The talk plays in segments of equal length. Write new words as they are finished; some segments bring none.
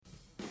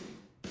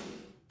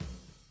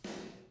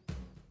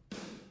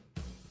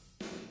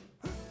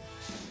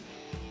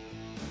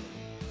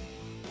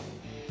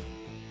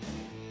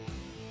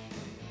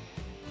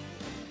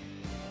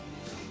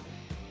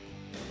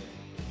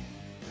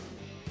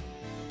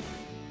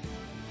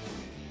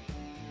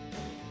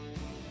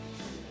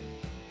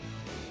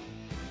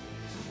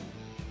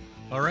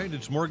All right,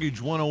 it's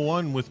Mortgage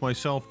 101 with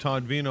myself,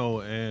 Todd Vino,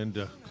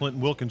 and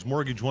Clinton Wilkins.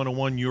 Mortgage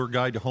 101, your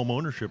guide to home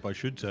ownership, I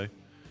should say.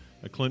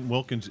 Clinton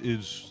Wilkins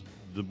is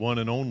the one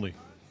and only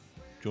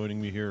joining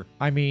me here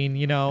I mean,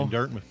 in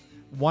Dartmouth.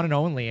 one and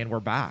only, and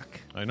we're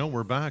back. I know,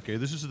 we're back.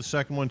 This is the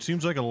second one.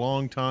 Seems like a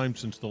long time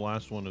since the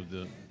last one of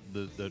the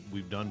that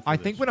we've done for I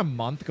this. think when a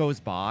month goes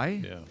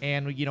by, Yeah.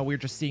 and we're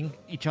just seeing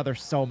each other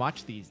so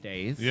much these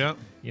days. Yeah.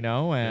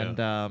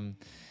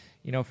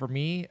 For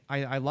me,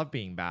 I love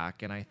being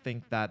back, and I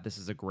think that this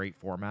is a great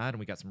format, and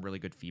we got some really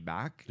good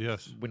feedback.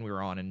 Yes. When we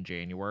were on in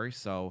January,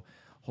 so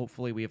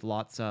hopefully we have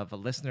lots of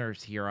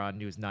listeners here on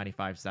News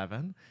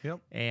 95.7. Yep.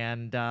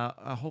 And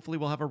hopefully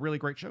we'll have a really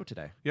great show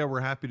today. Yeah,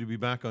 we're happy to be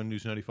back on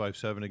News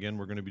 95.7 again.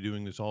 We're going to be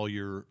doing this all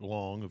year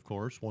long, of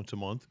course, once a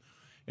month.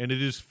 And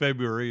it is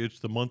February. It's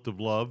the month of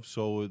love.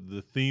 So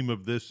the theme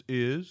of this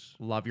is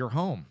Love your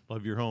home.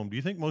 love your home. Do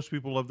you think most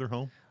people love their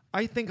home?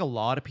 I think a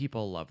lot of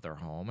people love their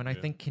home, and I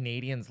think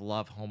Canadians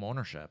love home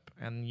ownership.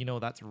 And,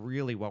 that's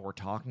really what we're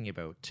talking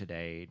about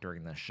today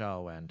during this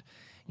show. And,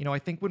 I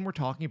think when we're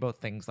talking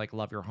about things like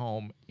love your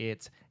home,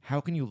 it's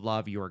how can you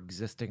love your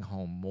existing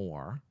home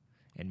more?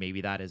 And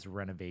maybe that is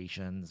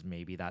renovations,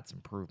 maybe that's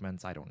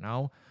improvements, I don't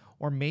know.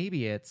 Or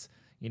maybe it's,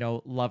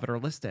 love it or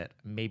list it.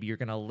 Maybe you're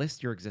going to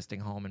list your existing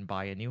home and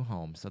buy a new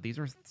home. So these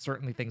are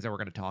certainly things that we're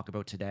going to talk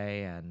about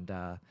today. And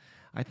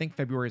I think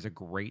February is a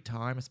great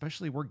time,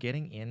 especially we're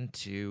getting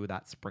into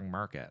that spring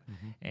market.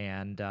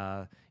 And,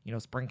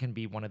 spring can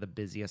be one of the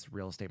busiest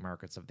real estate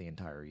markets of the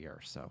entire year.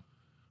 So,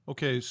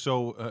 Okay,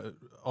 so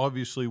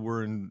obviously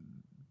we're in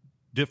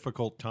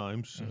difficult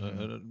times.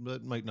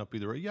 That might not be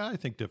the right. Yeah, I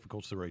think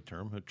difficult's the right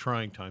term.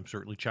 Trying times,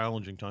 certainly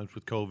challenging times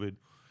with COVID.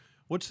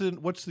 What's an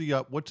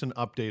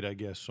update, I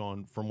guess,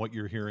 on from what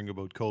you're hearing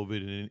about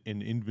COVID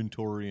and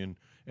inventory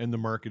and the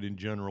market in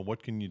general?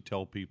 What can you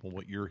tell people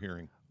what you're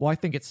hearing? well, I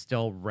think it's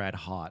still red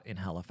hot in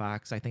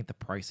Halifax. I think the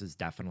prices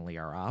definitely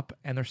are up,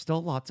 and there's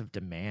still lots of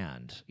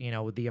demand.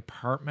 The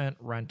apartment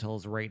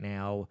rentals right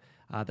now,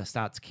 the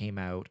stats came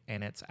out,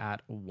 and it's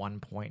at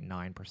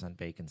 1.9%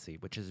 vacancy,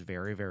 which is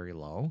very, very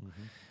low.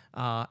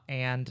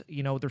 And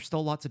there's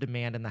still lots of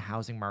demand in the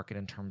housing market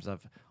in terms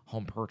of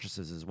home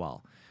purchases as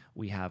well.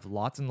 We have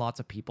lots and lots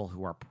of people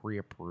who are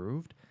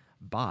pre-approved,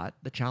 but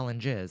the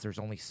challenge is there's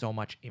only so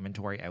much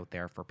inventory out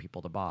there for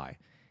people to buy.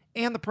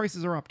 And the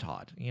prices are up,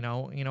 Todd, and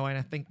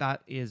I think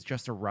that is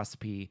just a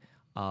recipe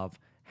of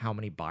how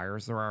many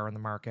buyers there are in the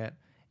market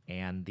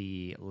and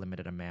the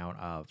limited amount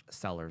of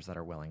sellers that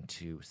are willing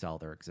to sell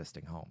their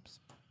existing homes.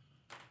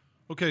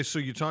 Okay, so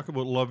you talk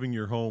about loving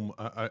your home.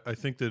 I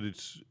think that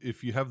it's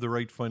if you have the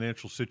right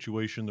financial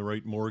situation, the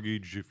right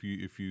mortgage, if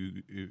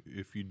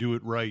you do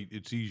it right,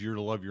 it's easier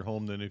to love your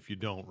home than if you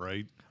don't,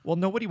 right? Well,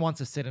 nobody wants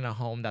to sit in a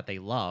home that they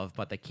love,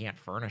 but they can't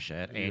furnish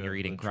it, and Yeah, you're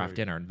eating that's craft right.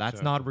 dinner. That's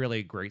Exactly. not really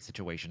a great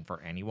situation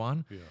for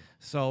anyone. Yeah.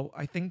 So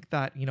I think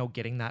that,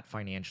 getting that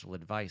financial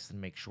advice and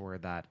make sure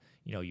that,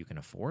 you can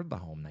afford the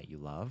home that you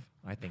love,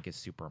 I think is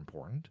super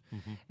important.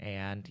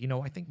 And,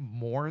 I think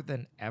more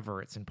than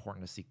ever, it's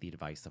important to seek the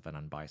advice of an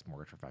unbiased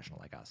mortgage professional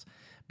like us,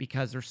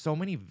 because there's so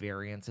many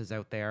variances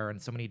out there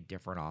and so many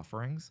different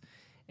offerings.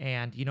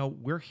 And,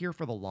 we're here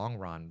for the long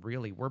run.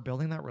 Really, we're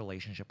building that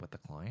relationship with the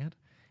client,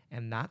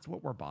 and that's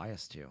what we're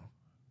biased to.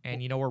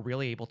 And, we're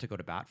really able to go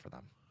to bat for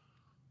them.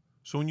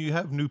 So when you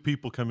have new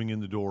people coming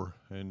in the door,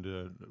 and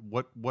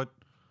what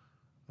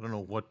I don't know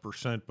what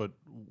percent, but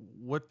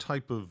what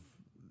type of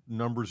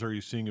numbers are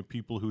you seeing of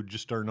people who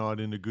just are not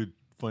in a good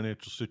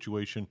financial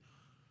situation?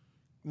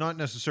 Not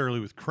necessarily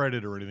with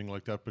credit or anything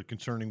like that, but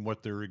concerning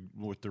what they're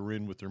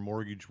in with their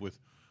mortgage,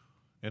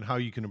 and how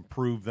you can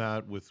improve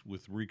that with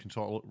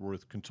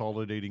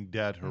consolidating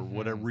debt or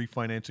whatever,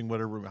 refinancing,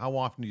 whatever. How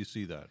often do you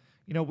see that?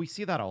 We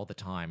see that all the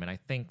time. And I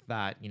think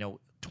that,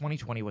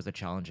 2020 was a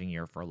challenging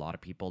year for a lot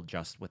of people,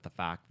 just with the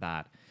fact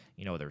that,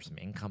 there's some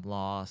income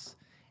loss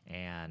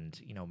and,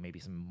 maybe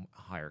some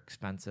higher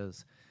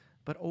expenses.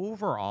 But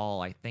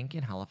overall, I think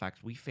in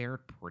Halifax, we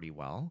fared pretty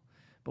well.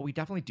 But we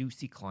definitely do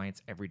see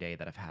clients every day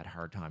that have had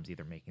hard times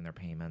either making their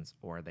payments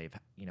or they've,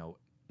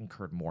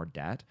 incurred more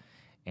debt.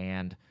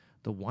 And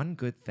the one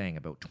good thing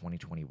about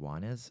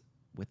 2021 is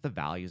with the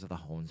values of the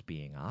homes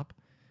being up,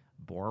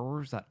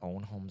 borrowers that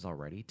own homes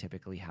already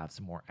typically have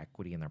some more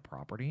equity in their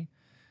property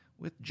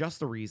with just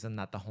the reason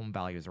that the home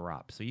values are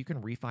up. So you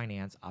can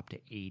refinance up to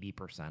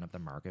 80% of the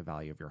market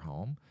value of your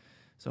home.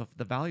 So if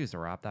the values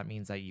are up, that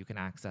means that you can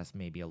access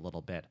maybe a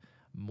little bit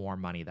more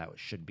money that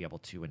should be able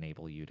to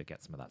enable you to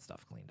get some of that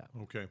stuff cleaned up.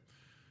 Okay.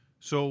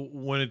 So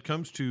when it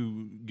comes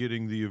to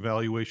getting the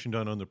evaluation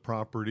done on the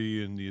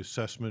property and the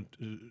assessment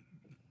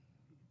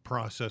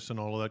process and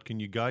all of that, can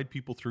you guide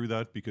people through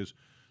that? Because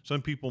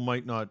some people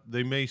might not,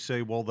 they may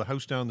say, well, the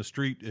house down the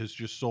street has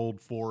just sold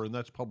for, and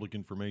that's public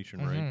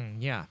information, right?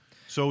 Yeah.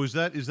 So is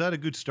that a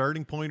good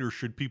starting point, or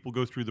should people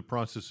go through the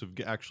process of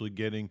actually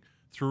getting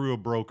through a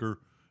broker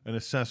an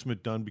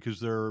assessment done because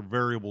there are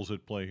variables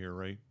at play here,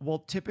 right? Well,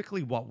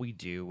 typically what we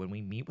do when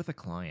we meet with a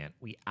client,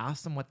 we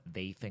ask them what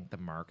they think the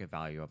market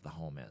value of the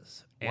home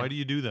is. Why do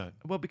you do that?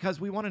 Well, because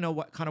we want to know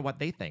what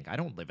they think. I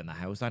don't live in the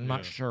house. I'm Yeah.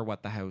 not sure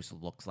what the house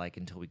looks like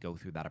until we go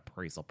through that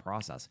appraisal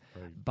process.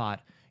 Right.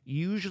 But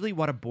usually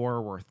what a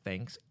borrower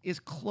thinks is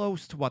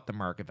close to what the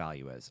market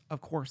value is.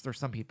 Of course, there's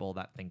some people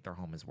that think their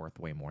home is worth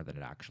way more than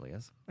it actually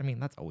is. I mean,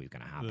 that's always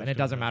going to happen. That's It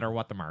doesn't gonna matter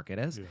what the market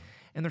is. Yeah.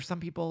 And there's some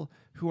people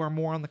who are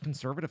more on the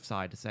conservative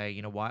side to say,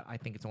 you know what, I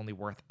think it's only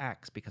worth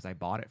X because I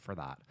bought it for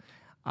that.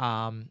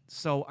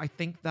 So I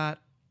think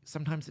that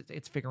sometimes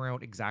it's figuring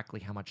out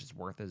exactly how much it's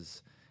worth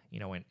is,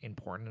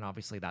 important. And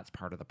obviously that's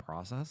part of the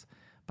process.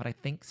 But I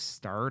think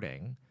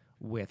starting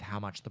with how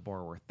much the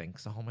borrower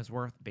thinks a home is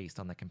worth based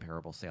on the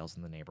comparable sales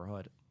in the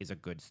neighborhood is a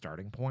good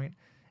starting point.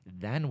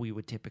 Then we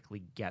would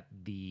typically get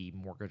the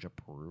mortgage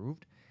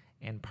approved.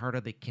 And part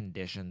of the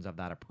conditions of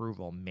that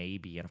approval may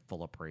be a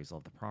full appraisal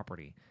of the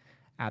property.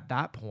 At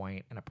that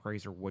point, an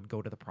appraiser would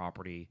go to the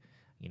property,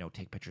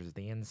 take pictures of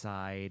the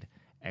inside,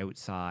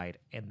 outside,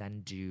 and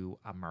then do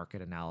a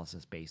market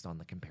analysis based on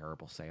the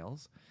comparable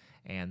sales.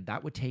 And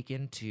that would take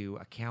into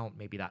account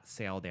maybe that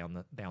sale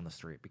down the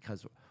street,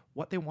 because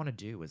what they want to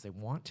do is they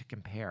want to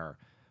compare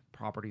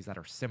properties that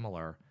are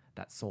similar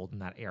that sold in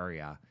that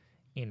area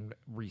in a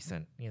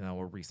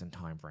recent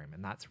time frame.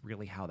 And that's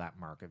really how that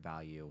market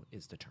value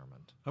is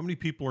determined. How many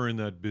people are in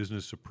that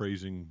business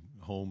appraising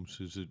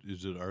homes?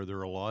 Are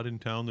there a lot in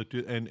town that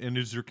do, and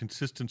is there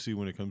consistency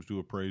when it comes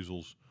to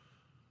appraisals?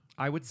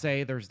 I would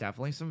say there's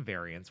definitely some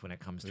variance when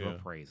it comes to Yeah.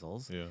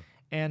 appraisals. Yeah.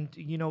 And,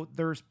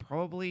 there's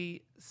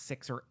probably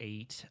 6 or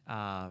 8,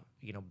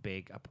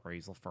 big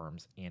appraisal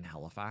firms in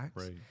Halifax.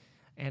 Right.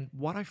 And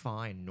what I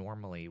find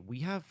normally,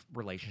 we have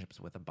relationships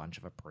with a bunch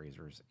of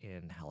appraisers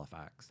in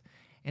Halifax.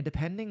 And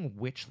depending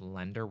which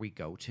lender we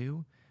go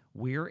to,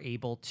 we're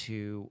able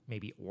to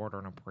maybe order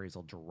an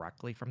appraisal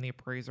directly from the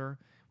appraiser,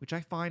 which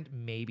I find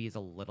maybe is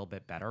a little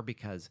bit better,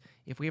 because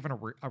if we have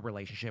a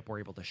relationship, we're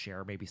able to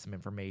share maybe some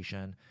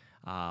information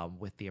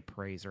with the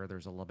appraiser.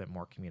 There's a little bit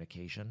more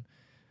communication.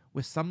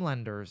 With some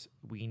lenders,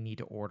 we need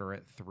to order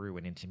it through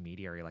an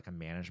intermediary, like a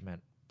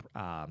management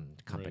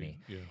company.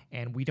 Right, yeah.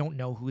 And we don't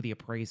know who the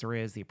appraiser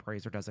is. The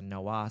appraiser doesn't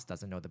know us,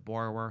 doesn't know the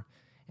borrower.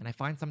 And I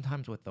find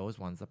sometimes with those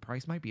ones, the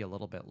price might be a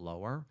little bit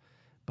lower.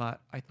 But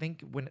I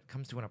think when it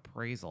comes to an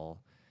appraisal,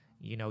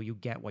 you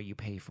get what you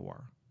pay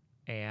for.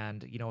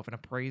 And, if an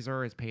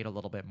appraiser is paid a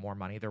little bit more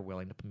money, they're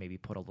willing to maybe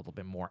put a little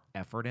bit more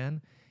effort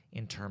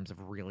in terms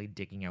of really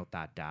digging out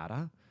that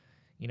data.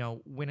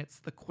 When it's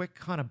the quick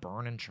kind of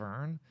burn and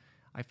churn,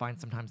 I find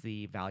sometimes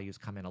the values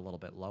come in a little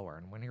bit lower.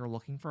 And when you're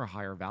looking for a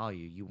higher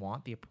value, you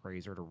want the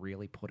appraiser to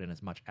really put in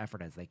as much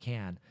effort as they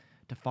can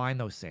to find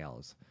those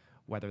sales,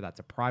 whether that's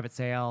a private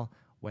sale,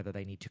 whether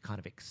they need to kind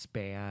of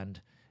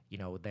expand,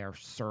 their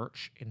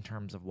search in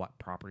terms of what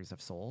properties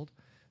have sold.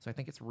 So I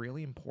think it's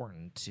really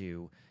important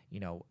to,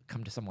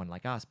 come to someone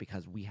like us,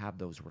 because we have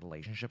those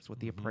relationships with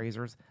the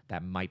appraisers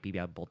that might be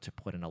able to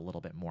put in a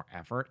little bit more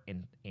effort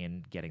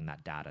in getting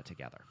that data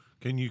together.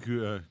 Can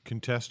you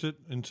contest it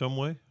in some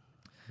way?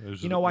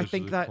 I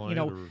think that,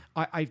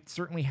 I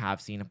certainly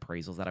have seen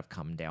appraisals that have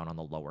come down on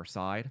the lower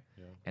side.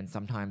 Yeah. And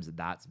sometimes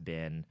that's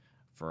been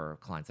for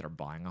clients that are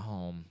buying a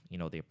home,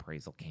 the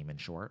appraisal came in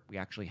short. We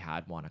actually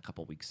had one a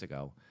couple weeks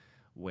ago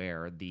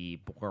where the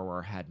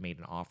borrower had made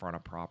an offer on a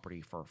property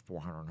for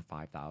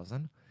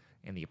 $405,000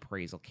 and the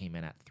appraisal came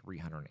in at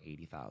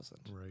 $380,000.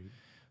 Right.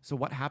 So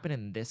what happened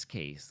in this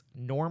case,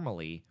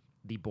 normally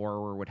the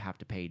borrower would have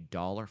to pay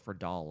dollar for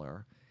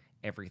dollar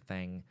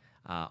everything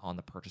on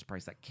the purchase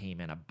price that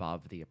came in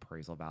above the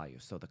appraisal value.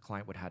 So the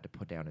client would have to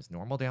put down his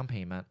normal down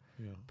payment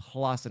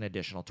plus an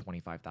additional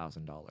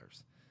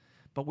 $25,000.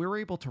 But we were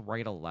able to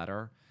write a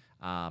letter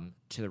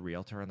to the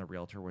realtor, and the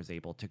realtor was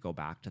able to go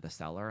back to the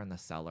seller, and the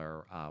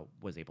seller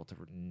was able to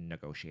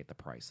negotiate the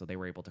price. So they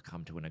were able to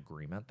come to an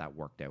agreement that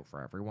worked out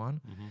for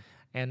everyone. Mm-hmm.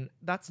 And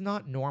that's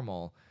not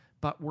normal,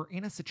 but we're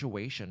in a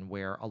situation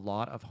where a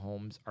lot of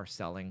homes are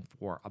selling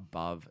for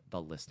above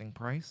the listing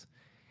price.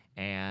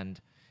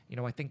 And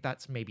I think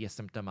that's maybe a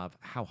symptom of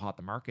how hot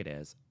the market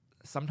is.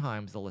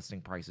 Sometimes the listing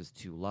price is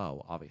too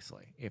low,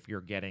 obviously. If you're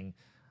getting,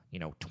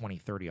 20,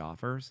 30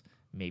 offers,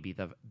 maybe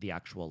the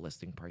actual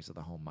listing price of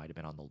the home might have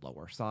been on the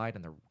lower side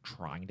and they're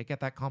trying to get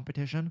that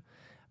competition.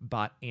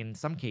 But in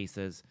some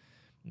cases,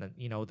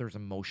 there's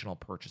emotional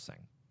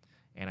purchasing.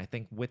 And I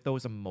think with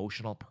those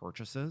emotional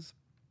purchases,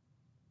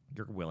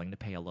 you're willing to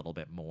pay a little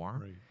bit more.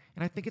 Right.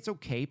 And I think it's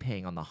okay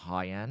paying on the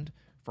high end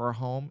for a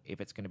home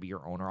if it's going to be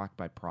your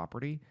owner-occupied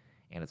property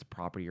and it's a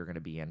property you're going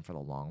to be in for the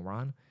long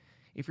run.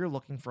 If you're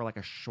looking for like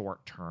a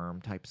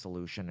short-term type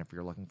solution, if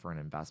you're looking for an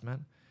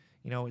investment,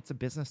 it's a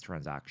business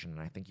transaction,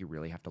 and I think you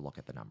really have to look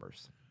at the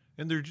numbers.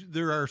 And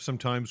there are some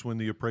times when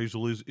the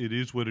appraisal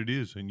is what it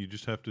is, and you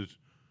just have to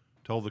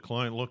tell the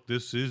client, look,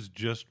 this is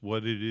just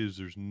what it is.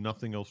 There's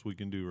nothing else we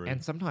can do, right?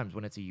 And sometimes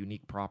when it's a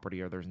unique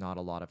property or there's not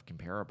a lot of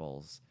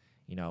comparables,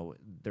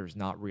 there's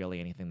not really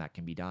anything that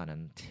can be done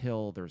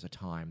until there's a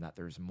time that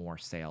there's more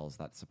sales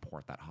that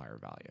support that higher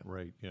value.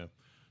 Right, yeah.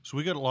 So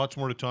we got lots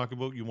more to talk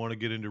about. You want to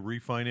get into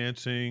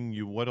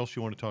refinancing? What else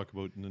you want to talk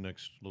about in the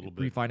next little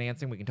bit?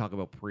 Refinancing, we can talk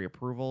about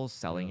pre-approvals,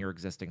 selling your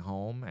existing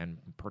home, and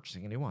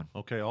purchasing a new one.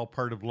 Okay, all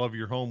part of Love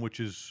Your Home,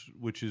 which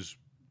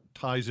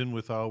ties in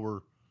with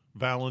our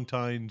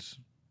Valentine's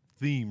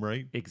theme,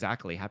 right?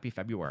 Exactly. Happy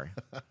February.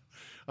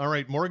 All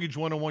right, Mortgage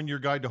 101, your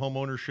guide to home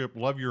ownership,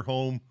 Love Your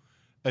Home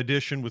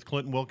edition with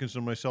Clinton Wilkins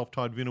and myself,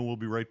 Todd Vino. We'll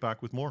be right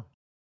back with more.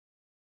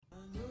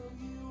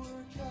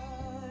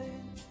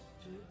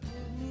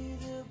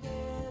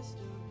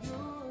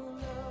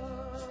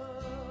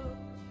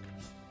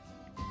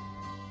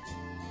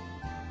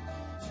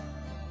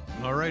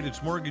 All right,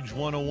 it's Mortgage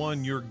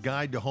 101, your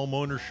guide to home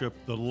ownership,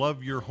 the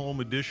Love Your Home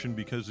edition,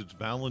 because it's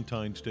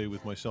Valentine's Day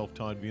with myself,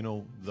 Todd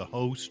Vino, the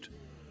host,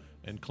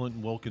 and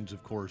Clinton Wilkins,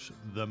 of course,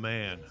 the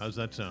man. How's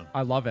that sound?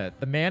 I love it.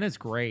 The man is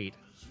great.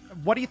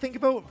 What do you think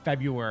about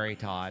February,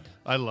 Todd?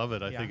 I love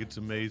it. I think it's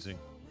amazing.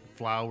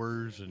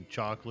 Flowers and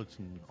chocolates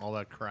and all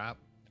that crap.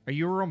 Are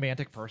you a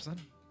romantic person?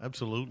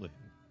 Absolutely.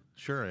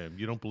 Sure I am.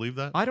 You don't believe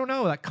that? I don't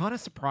know. That kind of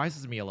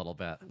surprises me a little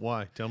bit.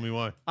 Why? Tell me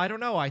why. I don't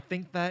know. I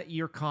think that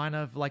you're kind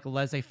of like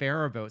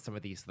laissez-faire about some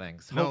of these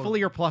things. No. Hopefully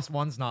your plus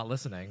one's not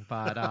listening,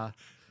 but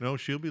No,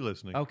 she'll be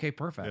listening. okay,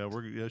 perfect. Yeah,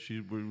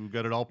 we've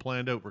got it all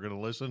planned out. We're going to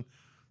listen.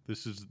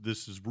 This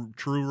is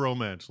true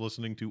romance,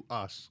 listening to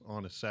us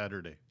on a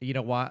Saturday. You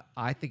know what?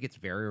 I think it's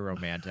very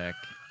romantic.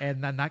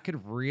 And then that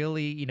could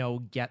really,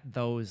 get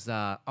those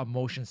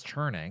emotions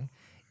churning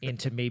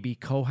into maybe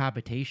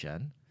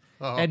cohabitation.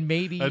 And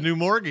maybe a new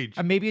mortgage.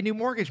 Maybe a new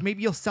mortgage.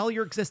 Maybe you'll sell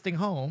your existing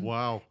home.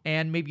 Wow.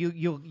 And maybe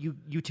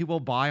you two will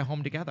buy a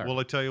home together. Well,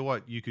 I tell you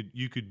what, you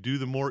could do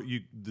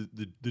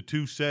the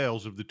two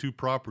sales of the two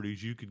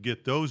properties. You could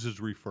get those as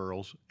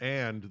referrals,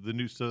 and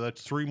so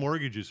that's 3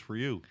 mortgages for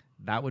you.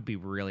 That would be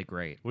really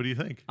great. What do you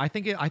think? I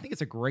think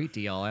it's a great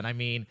deal. And I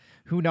mean,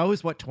 who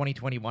knows what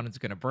 2021 is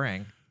going to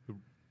bring?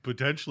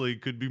 Potentially,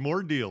 it could be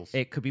more deals.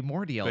 It could be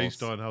more deals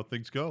based on how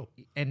things go.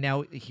 And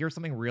now here's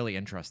something really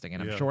interesting,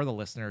 and I'm sure the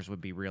listeners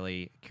would be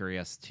really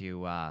curious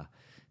to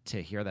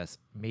hear this.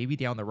 Maybe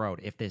down the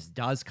road, if this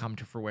does come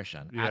to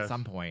fruition at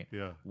some point,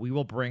 we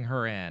will bring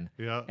her in,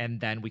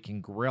 and then we can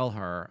grill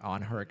her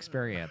on her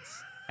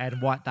experience and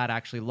what that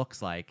actually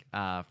looks like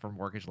for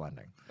mortgage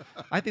lending.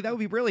 I think that would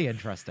be really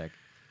interesting.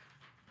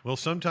 Well,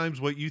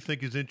 sometimes what you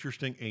think is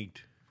interesting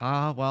ain't.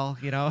 Well,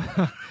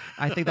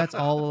 I think that's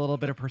all a little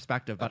bit of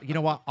perspective. But you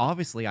know what?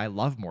 Obviously, I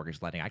love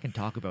mortgage lending. I can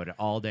talk about it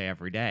all day,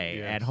 every day.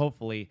 Yes. And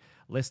hopefully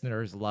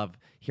listeners love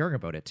hearing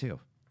about it too.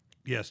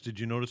 Yes. Did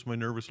you notice my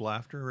nervous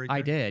laughter right there?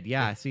 I did,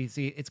 yeah. See,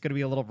 it's going to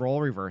be a little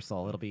role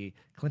reversal. It'll be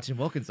Clinton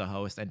Wilkins, the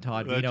host, and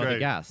Todd Vino, the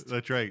guest.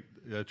 That's right.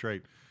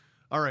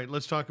 All right,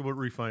 let's talk about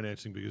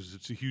refinancing, because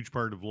it's a huge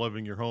part of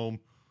loving your home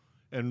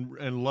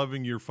and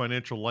loving your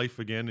financial life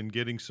again, and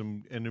getting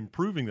and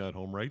improving that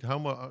home, right?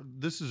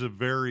 This is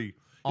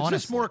Is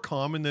this more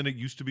common than it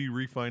used to be,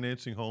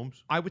 refinancing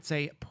homes? I would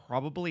say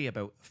probably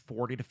about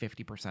 40 to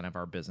 50% of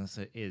our business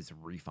is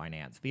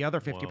refinance. The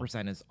other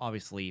 50% is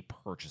obviously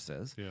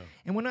purchases. Yeah.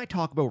 And when I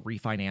talk about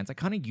refinance, I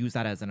kind of use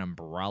that as an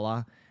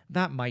umbrella.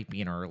 That might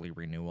be an early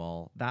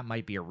renewal. That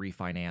might be a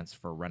refinance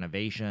for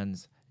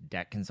renovations,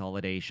 debt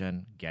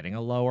consolidation, getting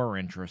a lower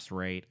interest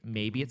rate.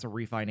 Maybe it's a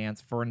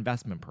refinance for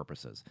investment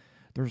purposes.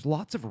 There's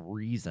lots of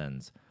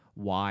reasons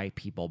why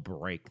people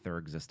break their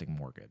existing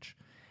mortgage.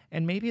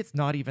 And maybe it's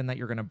not even that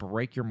you're going to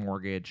break your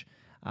mortgage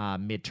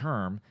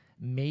midterm.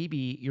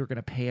 Maybe you're going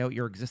to pay out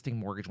your existing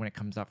mortgage when it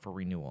comes up for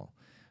renewal.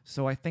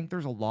 So I think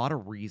there's a lot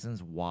of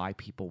reasons why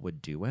people would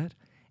do it.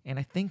 And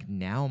I think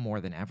now more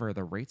than ever,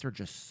 the rates are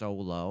just so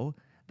low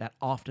that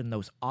often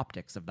those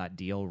optics of that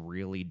deal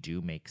really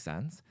do make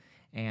sense.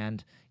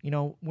 And,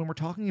 when we're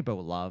talking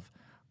about love,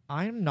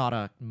 I'm not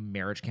a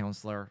marriage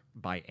counselor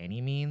by any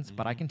means,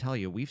 but I can tell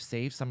you we've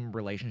saved some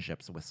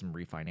relationships with some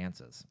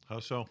refinances. How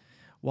so?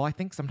 Well, I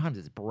think sometimes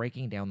it's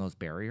breaking down those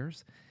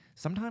barriers.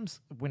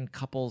 Sometimes when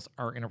couples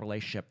are in a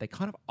relationship, they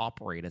kind of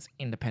operate as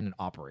independent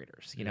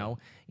operators.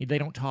 They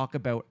don't talk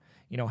about,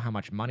 how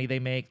much money they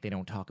make. They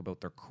don't talk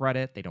about their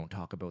credit. They don't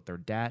talk about their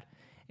debt.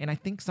 And I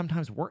think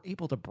sometimes we're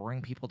able to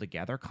bring people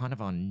together kind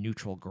of on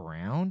neutral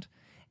ground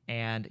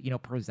and,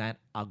 present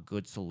a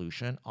good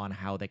solution on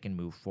how they can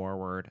move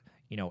forward,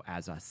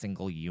 as a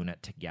single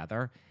unit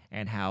together,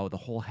 and how the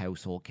whole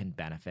household can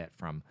benefit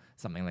from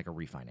something like a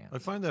refinance. I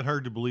find that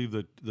hard to believe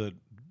that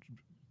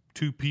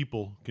two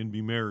people can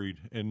be married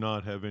and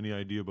not have any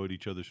idea about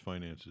each other's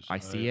finances. I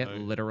see it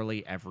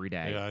literally every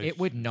day. Yeah, it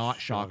would not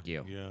shock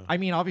you. Yeah. I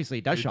mean, obviously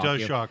it does shock you. It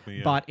does shock me,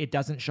 yeah. But it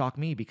doesn't shock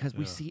me because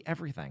we see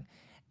everything.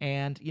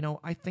 And,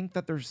 I think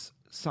that there's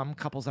some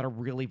couples that are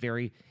really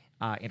very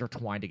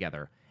intertwined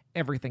together.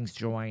 Everything's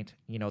joint.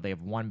 They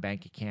have one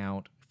bank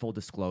account, full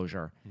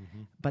disclosure.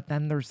 Mm-hmm. But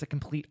then there's the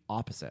complete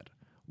opposite,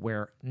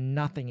 where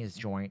nothing is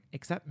joint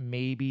except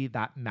maybe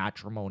that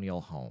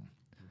matrimonial home.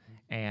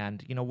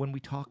 And, when we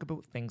talk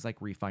about things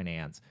like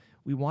refinance,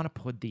 we want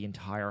to put the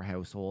entire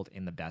household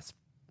in the best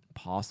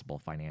possible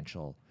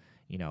financial,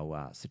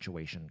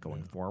 situation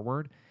going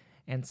forward.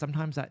 And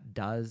sometimes that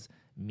does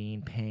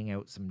mean paying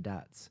out some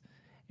debts.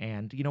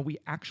 And, you know, we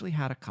actually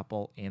had a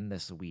couple in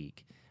this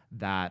week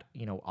that,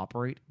 you know,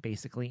 operate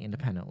basically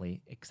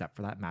independently, except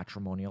for that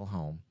matrimonial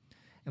home.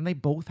 And they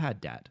both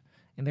had debt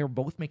and they were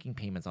both making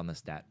payments on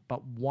this debt.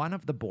 But one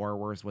of the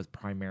borrowers was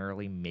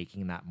primarily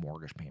making that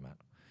mortgage payment.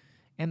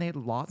 And they had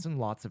lots and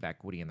lots of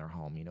equity in their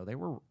home. You know, they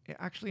were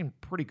actually in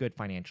pretty good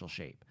financial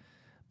shape.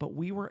 But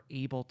we were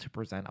able to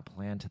present a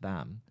plan to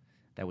them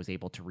that was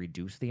able to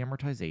reduce the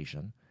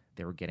amortization.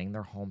 They were getting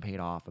their home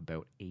paid off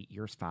about 8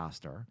 years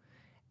faster.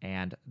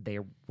 And they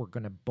were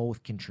going to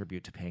both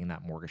contribute to paying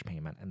that mortgage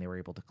payment, and they were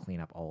able to clean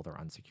up all their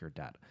unsecured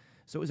debt.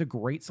 So it was a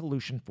great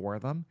solution for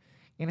them,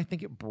 and I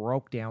think it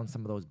broke down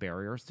some of those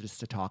barriers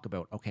to talk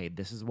about, okay,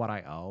 this is what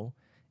I owe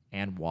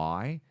and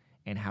why,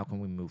 and how can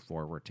we move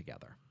forward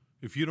together.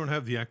 If you don't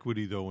have the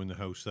equity, though, in the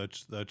house,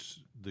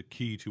 that's the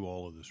key to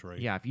all of this, right?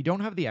 Yeah, if you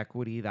don't have the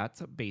equity,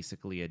 that's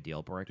basically a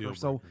deal breaker.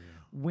 So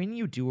when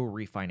you do a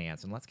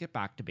refinance, and let's get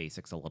back to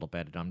basics a little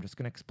bit, and I'm just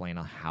going to explain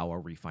how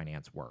a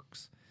refinance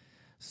works.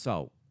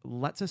 So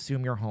let's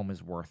assume your home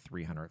is worth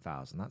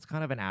 $300,000. That's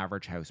kind of an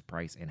average house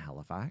price in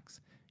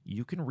Halifax.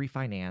 You can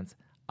refinance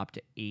up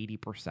to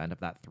 80% of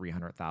that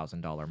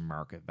 $300,000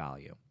 market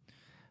value.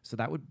 So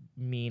that would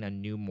mean a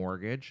new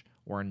mortgage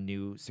or a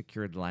new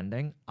secured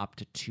lending up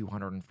to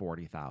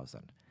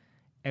 $240,000.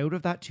 Out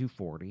of that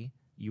 $240,000,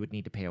 you would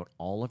need to pay out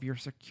all of your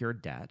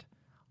secured debt,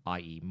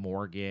 i.e.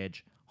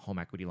 mortgage, home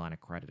equity line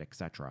of credit,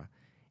 etc.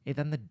 And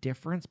then the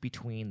difference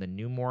between the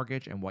new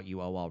mortgage and what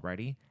you owe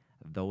already,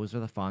 those are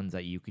the funds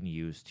that you can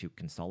use to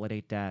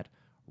consolidate debt,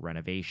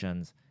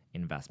 renovations,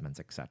 investments,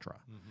 etc.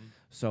 Mm-hmm.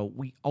 So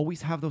we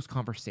always have those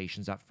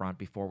conversations up front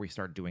before we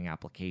start doing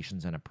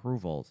applications and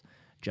approvals,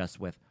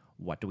 just with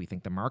what do we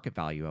think the market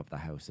value of the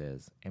house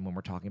is. And when we're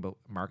talking about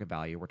market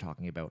value, we're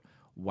talking about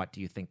what do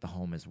you think the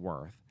home is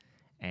worth.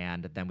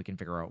 And then we can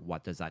figure out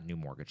what does that new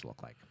mortgage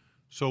look like.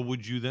 So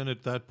would you then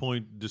at that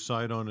point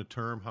decide on a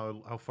term,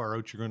 how far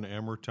out you're going to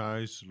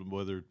amortize,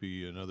 whether it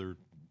be another,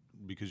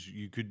 because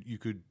you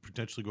could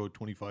potentially go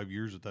 25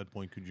 years at that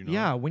point, could you not?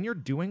 Yeah, when you're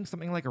doing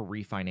something like a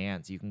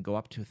refinance, you can go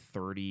up to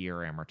 30-year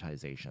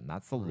amortization.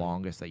 That's the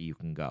longest that you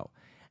can go.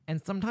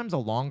 And sometimes a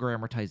longer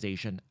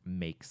amortization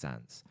makes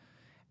sense.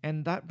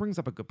 And that brings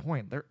up a good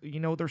point.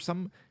 There's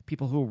some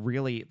people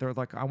who they're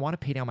like, I want to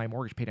pay down my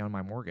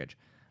mortgage.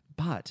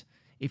 But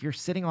if you're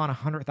sitting on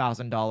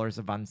 $100,000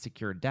 of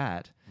unsecured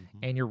debt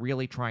and you're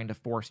really trying to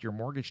force your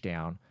mortgage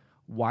down,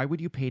 why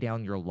would you pay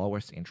down your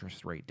lowest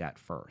interest rate debt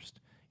first?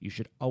 You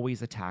should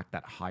always attack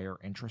that higher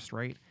interest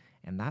rate.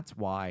 And that's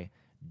why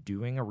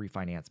doing a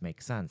refinance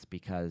makes sense,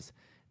 because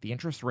the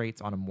interest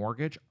rates on a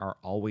mortgage are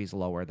always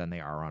lower than they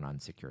are on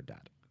unsecured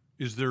debt.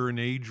 Is there an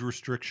age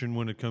restriction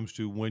when it comes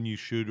to when you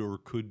should or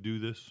could do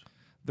this?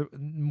 The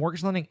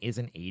mortgage lending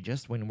isn't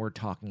ageist when we're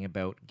talking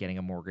about getting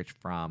a mortgage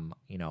from,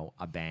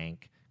 a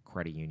bank,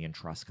 credit union,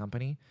 trust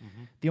company.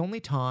 Mm-hmm. The only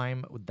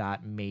time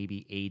that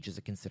maybe age is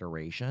a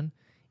consideration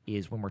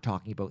is when we're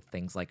talking about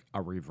things like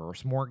a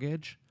reverse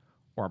mortgage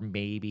or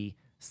maybe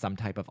some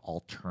type of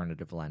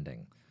alternative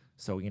lending.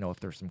 So, if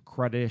there's some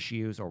credit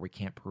issues or we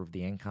can't prove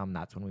the income,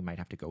 that's when we might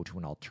have to go to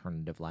an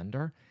alternative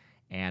lender.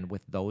 And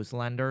with those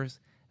lenders,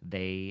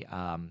 they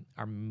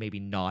are maybe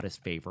not as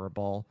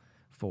favorable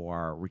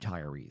for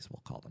retirees,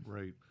 we'll call them.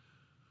 Right.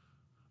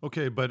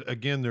 Okay, but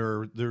again,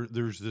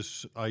 there's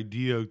this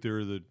idea out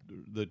there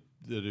that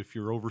if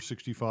you're over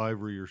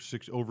 65 or you're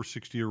over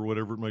 60 or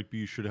whatever it might be,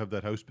 you should have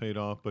that house paid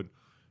off. But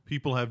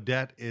people have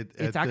debt.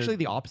 It's actually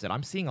the opposite.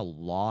 I'm seeing a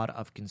lot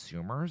of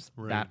consumers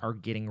that are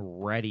getting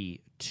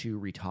ready to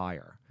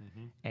retire.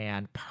 Mm-hmm.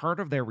 And part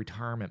of their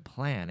retirement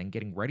plan and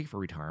getting ready for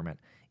retirement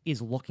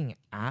is looking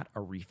at a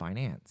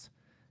refinance,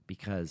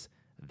 because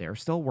they're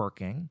still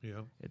working,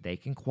 they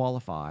can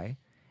qualify,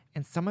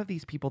 and some of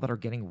these people that are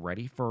getting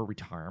ready for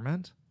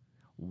retirement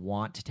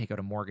want to take out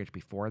a mortgage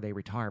before they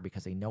retire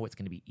because they know it's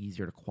going to be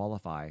easier to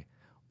qualify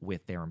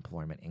with their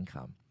employment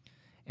income.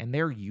 And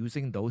they're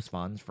using those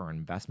funds for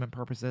investment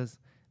purposes,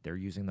 they're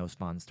using those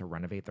funds to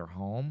renovate their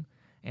home,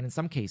 and in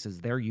some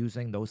cases, they're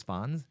using those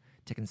funds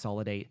to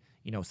consolidate,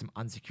 some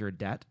unsecured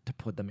debt to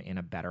put them in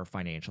a better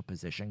financial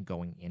position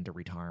going into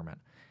retirement.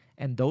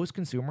 And those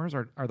consumers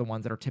are the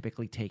ones that are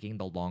typically taking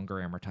the longer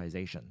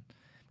amortization,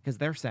 because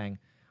they're saying,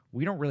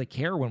 we don't really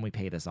care when we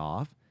pay this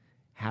off.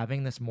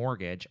 Having this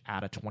mortgage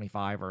at a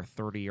 25 or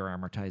 30-year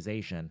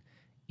amortization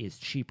is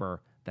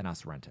cheaper than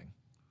us renting.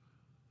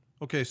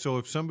 Okay, so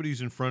if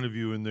somebody's in front of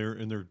you and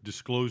they're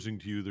disclosing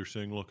to you, they're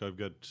saying, look, I've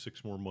got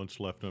 6 more months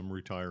left, I'm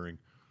retiring.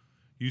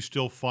 You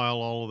still file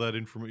all of that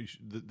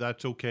information.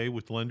 That's okay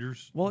with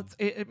lenders? Well,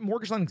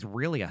 mortgage lending is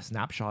really a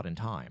snapshot in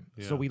time.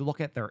 Yeah. So we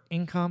look at their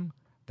income,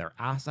 their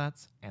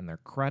assets, and their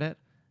credit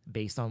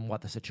based on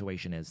what the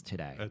situation is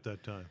today. At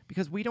that time.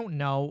 Because we don't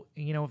know,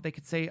 if they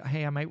could say,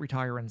 hey, I might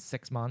retire in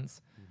 6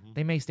 months,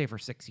 they may stay for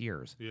 6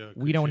 years. Yeah,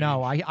 we don't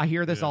know. I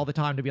hear this all the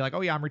time to be like,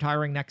 oh yeah, I'm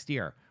retiring next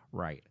year.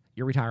 Right.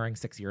 You're retiring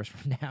 6 years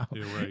from now.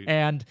 Yeah, right.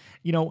 And,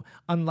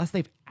 unless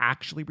they've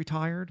actually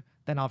retired,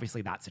 then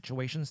obviously that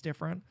situation's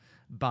different.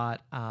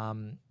 But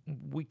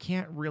we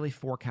can't really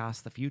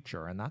forecast the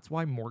future. And that's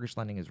why mortgage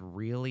lending is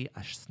really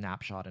a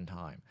snapshot in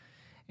time.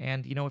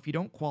 And, if you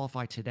don't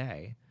qualify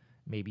today,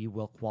 maybe you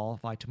will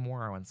qualify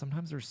tomorrow. And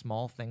sometimes there's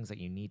small things that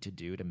you need to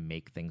do to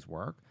make things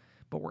work,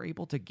 but we're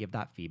able to give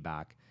that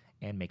feedback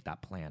and make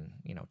that plan,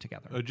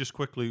 together. Just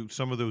quickly,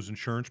 some of those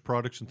insurance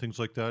products and things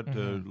like that,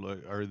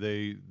 are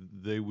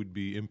they would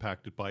be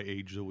impacted by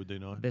age, though, would they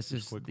not? This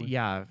Just is, quickly?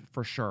 yeah,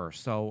 for sure.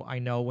 So I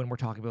know when we're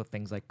talking about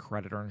things like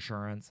creditor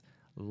insurance,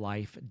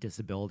 life,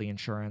 disability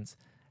insurance,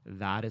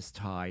 that is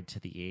tied to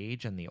the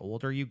age, and the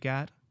older you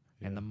get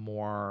and the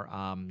more,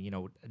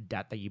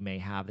 debt that you may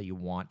have that you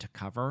want to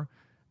cover,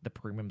 the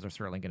premiums are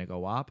certainly going to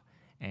go up.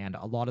 And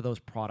a lot of those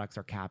products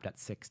are capped at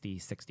 60,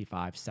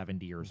 65,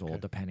 70 years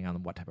old, depending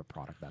on what type of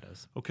product that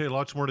is. Okay,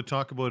 lots more to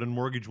talk about in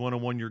Mortgage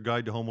 101, your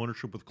guide to home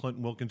ownership with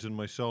Clinton Wilkins and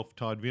myself,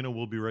 Todd Vina.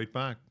 We'll be right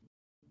back.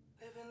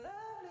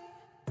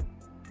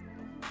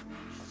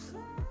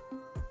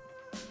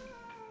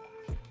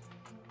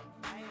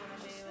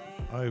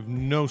 I have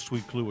no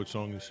sweet clue what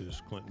song this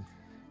is, Clinton.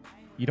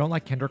 You don't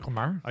like Kendrick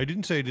Lamar? I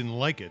didn't say I didn't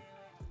like it.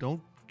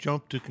 Don't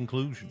jump to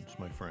conclusions,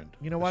 my friend.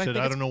 You know what? I said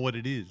I don't know what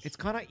it is. It's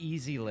kind of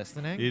easy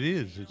listening. It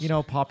is. It's,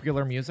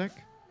 Popular music.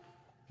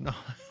 No.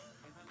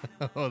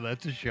 Oh,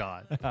 that's a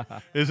shot,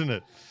 isn't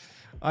it?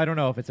 I don't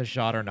know if it's a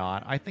shot or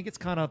not. I think it's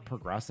kind of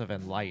progressive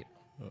and light.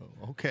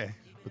 Oh, okay,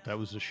 but that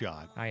was a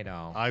shot. I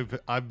know.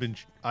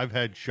 I've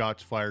had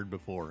shots fired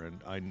before,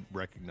 and I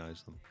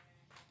recognize them.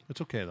 It's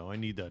okay though. I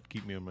need that.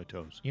 Keep me on my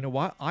toes. You know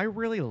what? I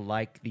really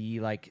like the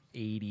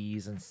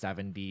 80s and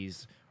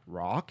 70s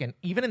rock, and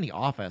even in the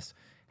office,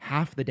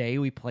 half the day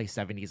we play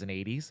 70s and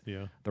 80s.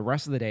 Yeah. The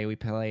rest of the day we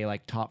play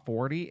like top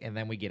 40, and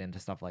then we get into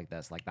stuff like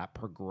this, like that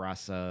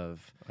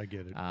progressive. I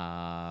get it.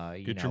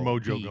 Get your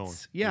mojo beats. going.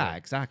 Yeah,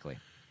 exactly.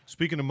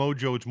 Speaking of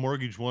mojo, it's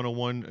Mortgage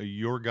 101,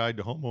 your guide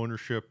to home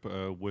ownership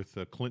with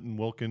Clinton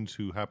Wilkins,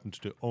 who happens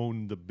to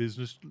own the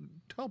business.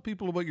 Tell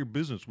people about your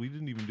business. We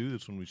didn't even do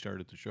this when we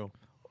started the show.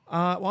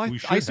 Well,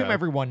 I assume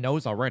everyone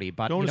knows already,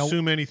 but don't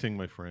assume anything,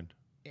 my friend.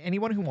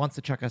 Anyone who wants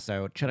to check us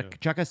out,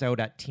 check us out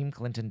at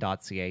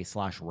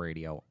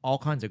teamclinton.ca/radio. All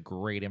kinds of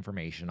great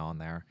information on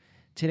there.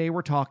 Today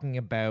we're talking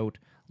about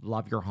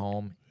Love Your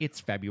Home. It's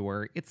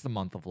February. It's the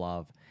month of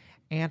love.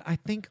 And I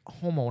think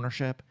home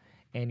ownership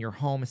and your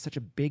home is such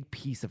a big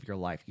piece of your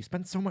life. You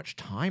spend so much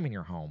time in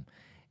your home.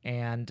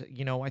 And,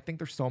 I think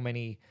there's so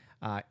many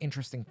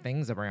interesting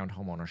things around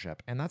home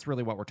ownership. And that's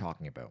really what we're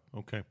talking about.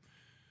 Okay.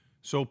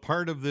 So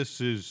part of this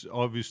is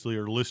obviously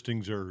our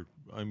listings are.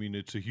 I mean,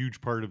 it's a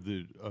huge part of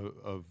the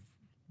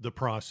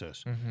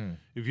process. Mm-hmm.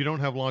 If you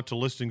don't have lots of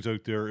listings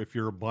out there, if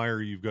you're a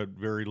buyer, you've got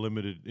very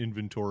limited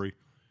inventory.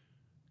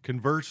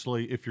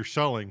 Conversely, if you're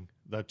selling,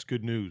 that's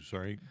good news,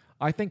 right?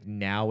 I think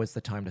now is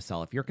the time to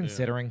sell. If you're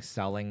considering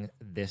selling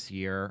this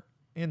year,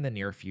 in the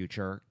near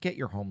future, get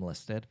your home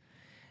listed.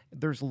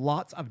 There's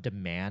lots of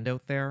demand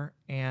out there,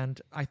 and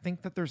I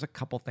think that there's a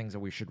couple things that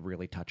we should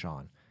really touch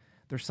on.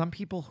 There's some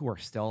people who are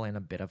still in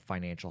a bit of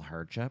financial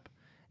hardship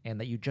and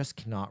that you just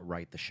cannot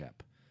right the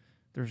ship.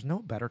 There's no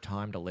better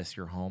time to list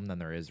your home than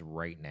there is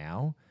right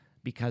now,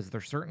 because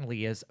there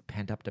certainly is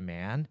pent-up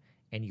demand,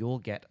 and you'll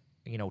get,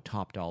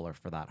 top dollar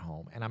for that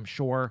home. And I'm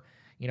sure,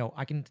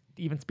 I can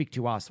even speak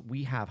to us.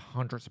 We have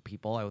hundreds of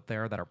people out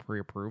there that are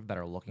pre-approved that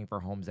are looking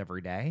for homes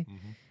every day.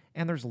 Mm-hmm.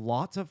 And there's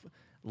lots of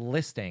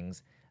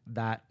listings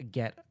that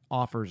get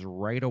offers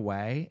right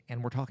away,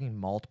 and we're talking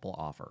multiple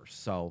offers.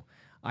 So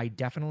I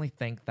definitely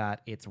think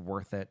that it's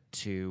worth it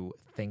to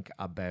think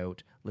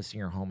about listing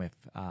your home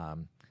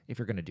if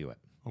you're going to do it.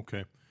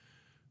 Okay.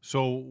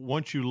 So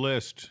once you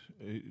list,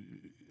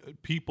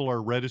 people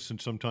are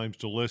reticent sometimes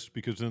to list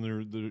because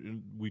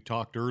then we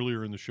talked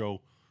earlier in the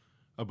show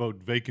about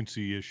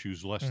vacancy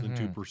issues, less than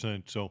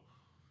 2%. So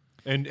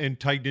and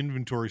tight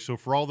inventory. So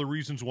for all the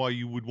reasons why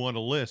you would want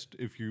to list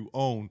if you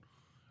own,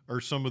 are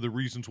some of the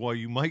reasons why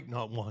you might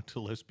not want to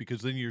list,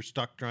 because then you're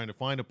stuck trying to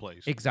find a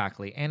place.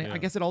 Exactly. And I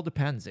guess it all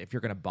depends if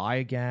you're going to buy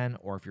again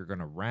or if you're going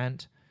to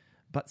rent.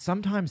 But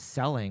sometimes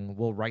selling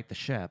will right the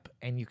ship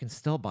and you can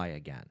still buy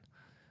again.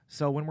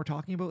 So when we're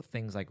talking about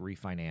things like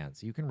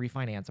refinance, you can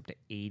refinance up to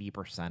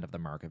 80% of the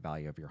market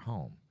value of your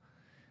home.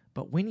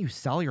 But when you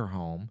sell your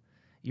home,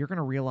 you're going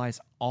to realize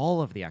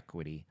all of the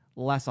equity,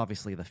 less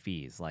obviously the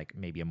fees, like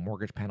maybe a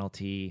mortgage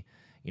penalty,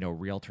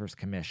 realtor's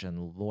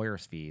commission,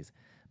 lawyer's fees.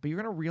 But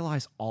you're going to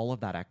realize all of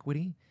that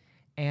equity.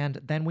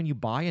 And then when you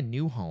buy a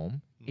new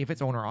home, if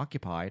it's owner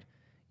occupied,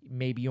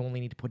 maybe you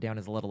only need to put down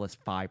as little as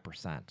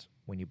 5%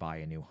 when you buy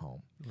a new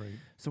home. Right.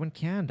 So in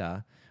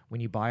Canada, when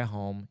you buy a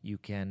home, you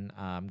can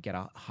get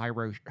a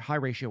high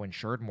ratio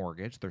insured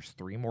mortgage. There's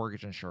 3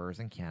 mortgage insurers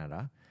in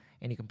Canada,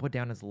 and you can put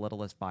down as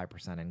little as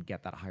 5% and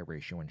get that high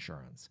ratio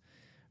insurance.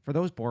 For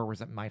those borrowers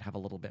that might have a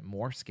little bit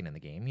more skin in the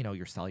game,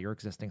 you sell your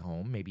existing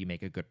home, maybe you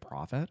make a good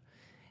profit,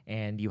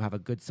 and you have a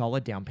good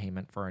solid down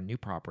payment for a new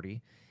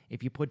property.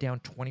 If you put down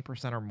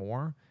 20% or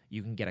more,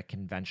 you can get a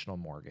conventional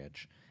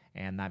mortgage,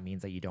 and that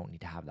means that you don't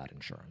need to have that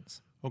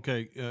insurance.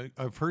 Okay,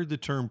 I've heard the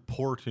term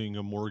porting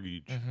a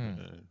mortgage.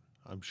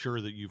 I'm sure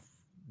that you've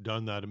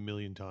done that a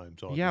million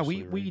times. Yeah,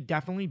 we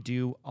definitely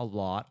do a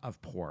lot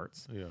of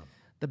ports. Yeah.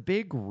 The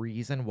big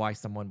reason why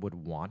someone would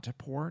want to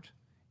port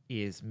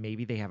is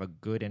maybe they have a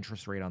good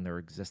interest rate on their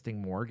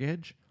existing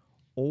mortgage,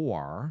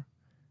 or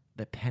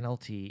the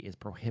penalty is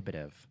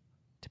prohibitive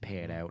to pay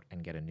it out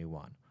and get a new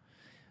one.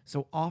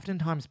 So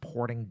oftentimes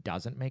porting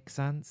doesn't make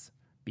sense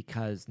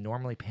because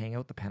normally paying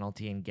out the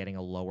penalty and getting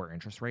a lower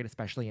interest rate,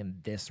 especially in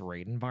this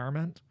rate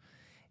environment,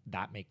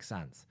 that makes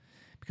sense.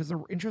 Because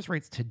the interest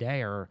rates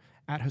today are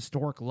at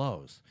historic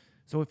lows.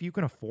 So if you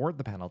can afford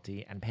the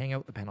penalty and paying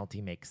out the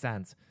penalty makes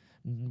sense,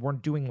 we're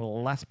doing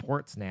less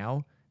ports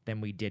now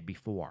than we did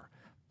before.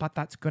 But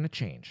that's going to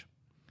change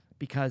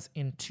because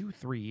in 2,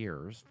 3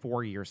 years,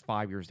 4 years,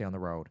 5 years down the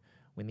road,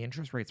 when the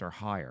interest rates are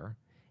higher,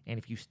 and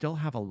if you still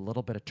have a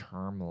little bit of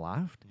term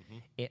left,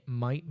 it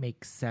might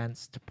make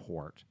sense to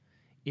port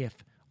if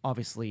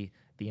obviously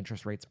the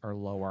interest rates are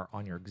lower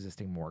on your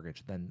existing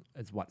mortgage than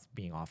is what's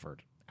being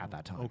offered at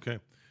that time. Okay.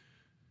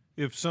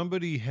 If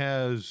somebody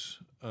has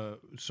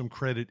some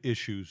credit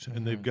issues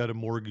and they've got a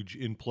mortgage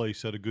in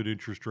place at a good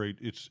interest rate,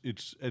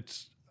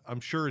 it's I'm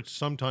sure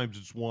sometimes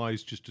it's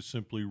wise just to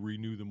simply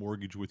renew the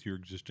mortgage with your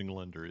existing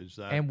lender. Is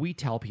that? And we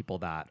tell people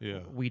that.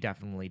 Yeah. We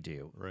definitely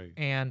do. Right.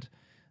 And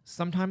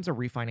sometimes a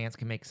refinance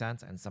can make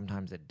sense and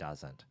sometimes it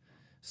doesn't.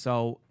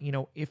 So,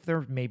 if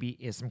there maybe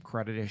is some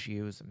credit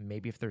issues,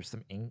 maybe if there's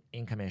some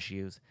income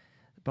issues,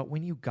 but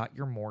when you got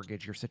your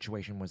mortgage, your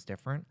situation was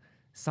different.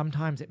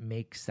 Sometimes it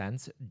makes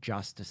sense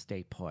just to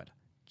stay put.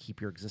 Keep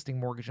your existing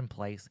mortgage in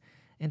place.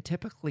 And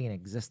typically an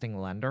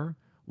existing lender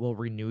will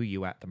renew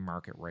you at the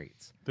market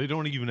rates. They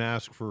don't even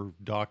ask for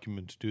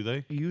documents, do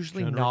they?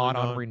 Usually Generally not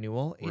on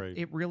renewal. Right.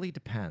 It really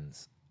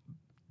depends.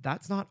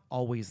 That's not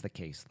always the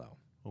case, though.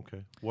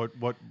 Okay.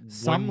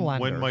 Some when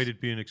lenders- might it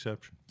be an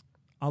exception?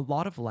 A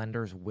lot of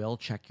lenders will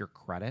check your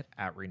credit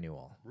at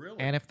renewal. Really?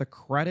 And if the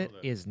credit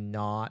is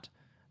not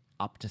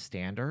up to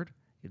standard,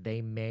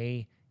 they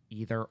may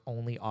either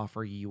only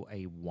offer you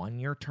a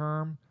 1-year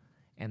term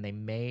and they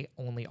may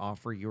only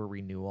offer you a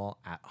renewal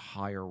at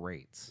higher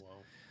rates. Wow.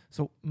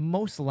 So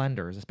most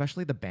lenders,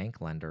 especially the bank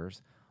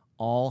lenders,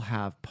 all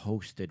have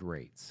posted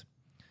rates.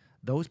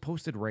 Those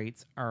posted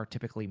rates are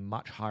typically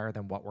much higher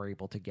than what we're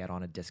able to get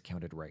on a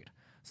discounted rate.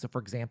 So for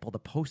example, the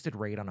posted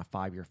rate on a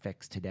 5-year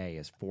fix today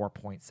is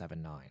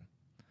 4.79.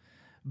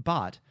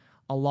 But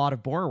a lot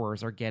of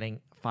borrowers are getting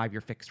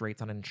 5-year fixed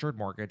rates on an insured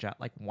mortgage at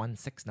like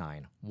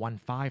 1.69,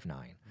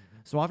 1.59.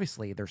 So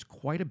obviously there's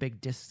quite a big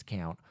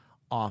discount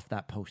off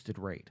that posted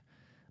rate.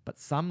 But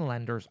some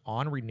lenders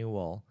on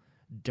renewal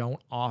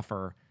don't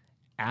offer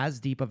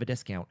as deep of a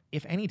discount,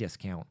 if any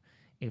discount,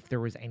 if there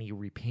was any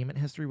repayment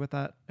history with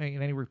that,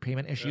 any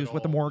repayment issues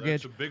with the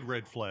mortgage. That's a big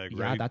red flag,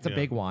 Yeah, right? that's a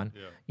big one.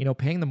 Yeah.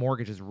 Paying the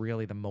mortgage is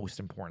really the most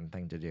important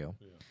thing to do.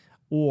 Yeah.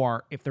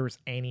 Or if there's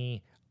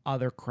any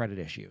other credit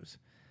issues.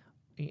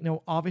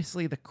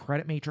 Obviously the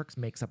credit matrix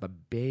makes up a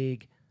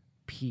big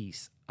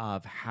piece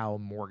of how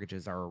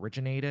mortgages are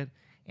originated,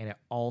 and it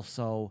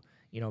also,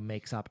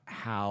 makes up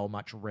how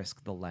much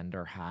risk the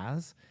lender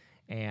has.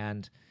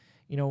 And,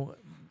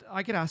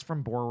 I get asked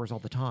from borrowers all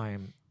the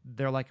time,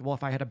 they're like, well,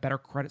 if I had a better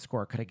credit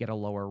score, could I get a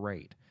lower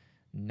rate?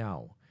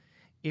 No.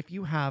 If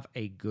you have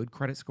a good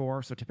credit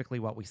score, so typically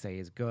what we say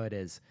is good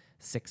is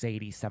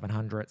 680,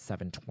 700,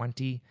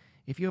 720.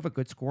 If you have a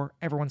good score,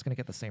 everyone's going to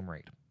get the same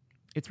rate.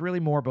 It's really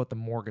more about the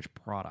mortgage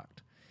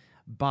product.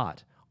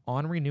 But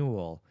on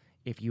renewal,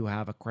 if you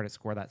have a credit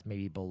score that's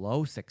maybe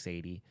below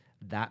 680,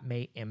 that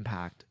may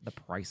impact the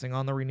pricing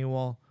on the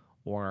renewal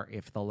or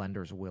if the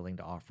lender's willing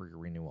to offer your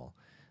renewal.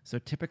 So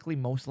typically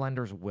most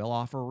lenders will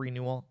offer a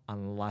renewal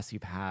unless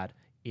you've had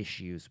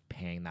issues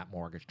paying that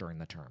mortgage during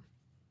the term.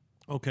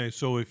 Okay,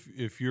 so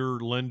if your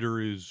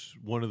lender is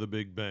one of the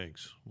big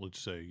banks, let's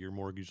say your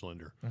mortgage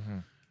lender,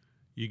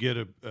 you get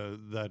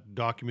that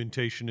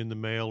documentation in the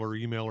mail or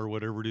email or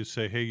whatever it is,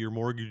 say, hey, your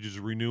mortgage is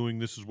renewing.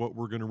 This is what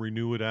we're going to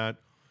renew it at.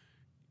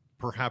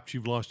 Perhaps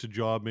you've lost a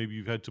job. Maybe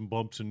you've had some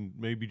bumps and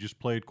maybe just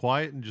play it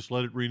quiet and just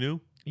let it renew.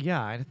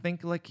 Yeah, I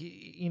think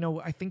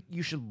I think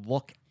you should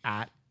look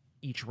at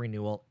each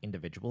renewal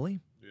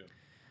individually. Yeah.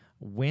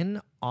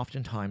 When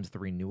oftentimes the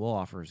renewal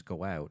offers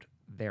go out,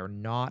 they're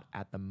not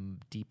at the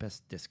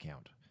deepest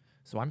discount.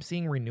 So I'm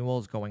seeing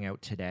renewals going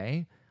out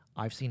today.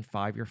 I've seen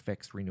 5-year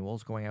fixed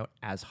renewals going out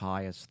as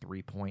high as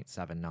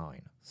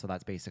 3.79. So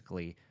that's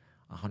basically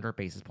 100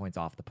 basis points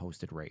off the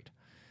posted rate.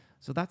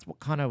 So that's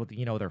what kind of,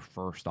 their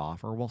first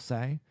offer will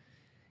say.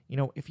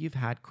 If you've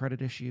had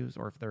credit issues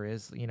or if there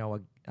is,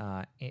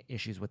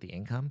 issues with the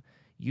income,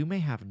 you may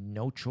have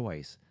no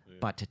choice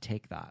but to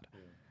take that. Yeah.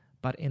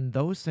 But in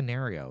those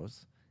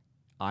scenarios,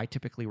 I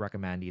typically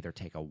recommend either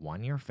take a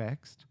 1-year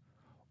fixed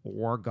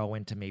or go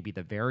into maybe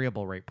the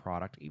variable rate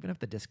product, even if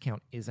the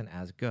discount isn't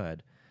as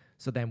good.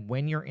 So then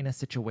when you're in a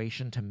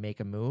situation to make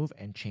a move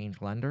and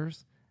change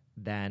lenders,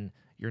 then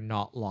you're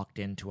not locked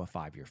into a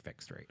 5-year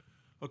fixed rate.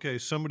 Okay,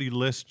 somebody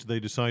lists, they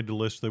decide to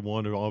list, they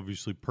want to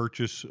obviously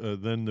purchase,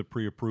 then the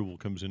pre-approval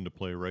comes into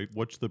play, right?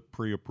 What's the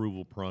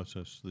pre-approval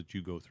process that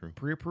you go through?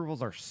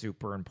 Pre-approvals are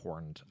super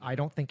important. I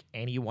don't think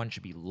anyone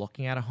should be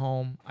looking at a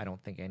home. I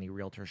don't think any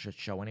realtor should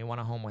show anyone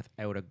a home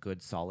without a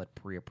good, solid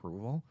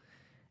pre-approval.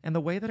 And the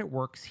way that it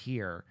works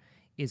here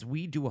is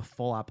we do a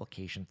full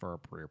application for a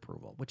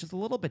pre-approval, which is a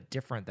little bit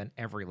different than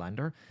every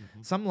lender.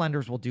 Some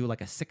lenders will do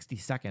like a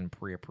 60-second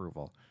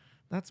pre-approval.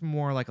 That's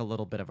more like a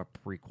little bit of a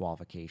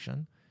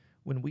pre-qualification.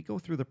 When we go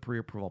through the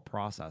pre-approval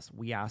process,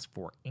 we ask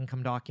for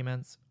income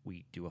documents,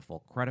 we do a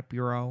full credit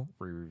bureau,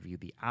 we review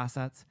the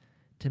assets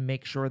to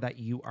make sure that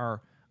you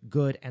are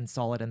good and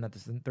solid and that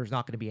there's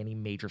not going to be any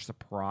major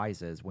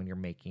surprises when you're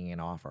making an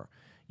offer.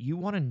 You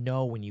want to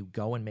know when you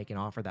go and make an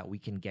offer that we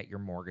can get your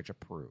mortgage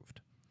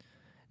approved.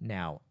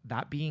 Now,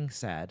 that being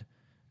said,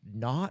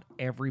 not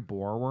every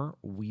borrower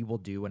we will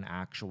do an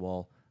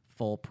actual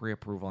full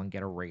pre-approval and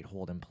get a rate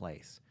hold in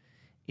place.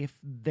 If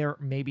there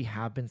maybe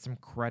have been some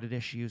credit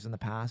issues in the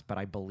past, but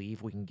I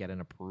believe we can get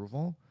an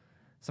approval,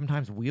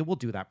 sometimes we will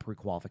do that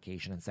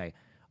pre-qualification and say,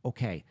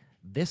 okay,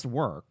 this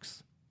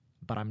works,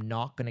 but I'm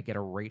not going to get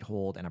a rate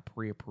hold and a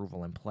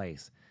pre-approval in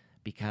place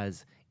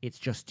because it's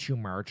just too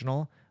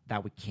marginal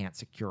that we can't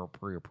secure a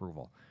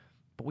pre-approval.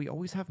 But we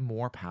always have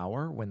more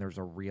power when there's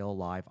a real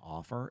live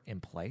offer in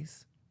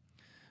place.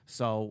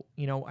 So,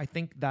 I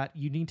think that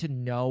you need to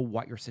know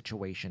what your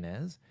situation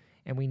is.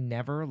 And we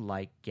never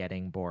like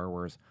getting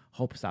borrowers'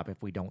 hopes up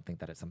if we don't think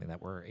that it's something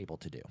that we're able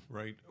to do.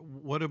 Right.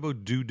 What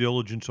about due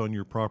diligence on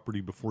your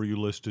property before you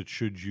list it?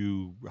 Should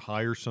you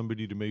hire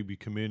somebody to maybe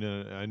come in?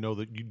 I know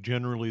that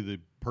generally the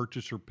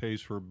purchaser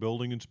pays for a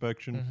building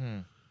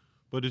inspection,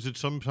 but is it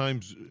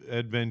sometimes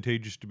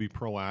advantageous to be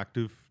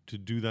proactive to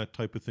do that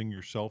type of thing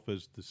yourself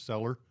as the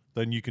seller?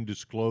 Then you can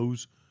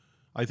disclose.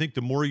 I think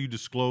the more you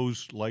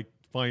disclose, like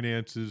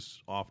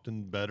finances,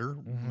 often better.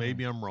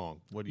 Maybe I'm wrong.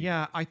 What do you?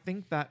 Yeah, I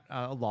think that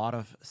a lot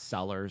of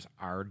sellers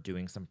are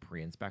doing some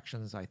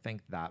pre-inspections. I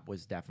think that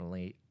was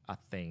definitely a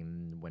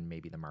thing when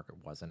maybe the market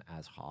wasn't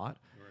as hot.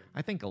 Right.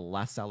 I think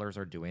less sellers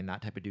are doing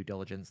that type of due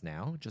diligence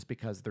now just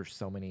because there's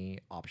so many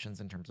options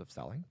in terms of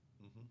selling.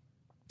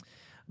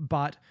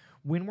 But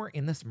when we're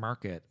in this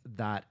market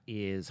that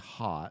is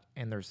hot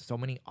and there's so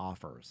many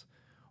offers,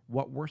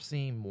 what we're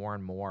seeing more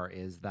and more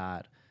is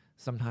that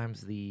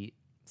sometimes the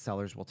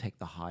sellers will take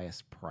the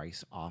highest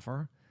price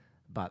offer,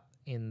 but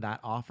in that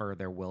offer,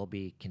 there will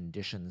be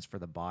conditions for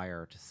the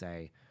buyer to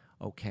say,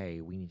 okay,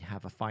 we need to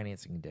have a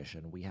financing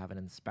condition, we have an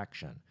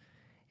inspection.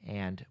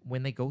 And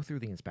when they go through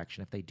the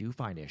inspection, if they do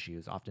find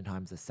issues,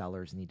 oftentimes the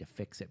sellers need to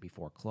fix it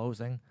before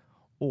closing,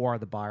 or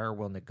the buyer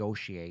will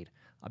negotiate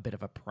a bit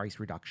of a price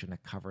reduction to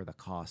cover the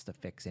cost to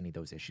fix any of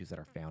those issues that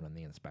are found in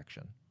the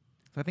inspection.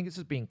 So I think it's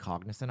just being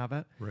cognizant of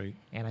it. Right.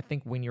 And I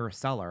think when you're a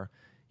seller,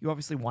 you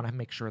obviously want to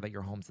make sure that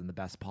your home's in the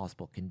best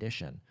possible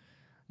condition.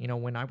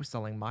 When I was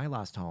selling my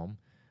last home,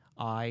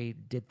 I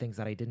did things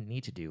that I didn't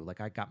need to do. Like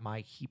I got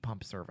my heat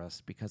pump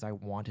service because I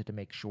wanted to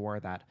make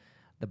sure that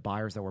the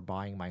buyers that were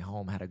buying my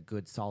home had a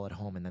good, solid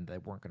home and then they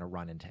weren't going to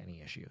run into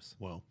any issues.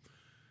 Well,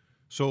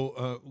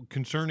 so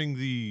concerning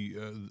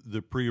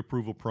the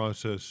pre-approval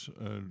process,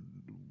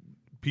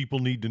 people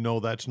need to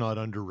know that's not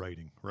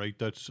underwriting, right?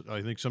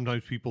 I think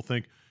sometimes people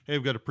think, hey,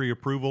 I've got a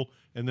pre-approval,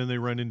 and then they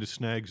run into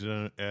snags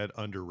at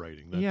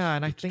underwriting.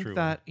 And I think true.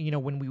 that,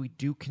 when we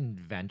do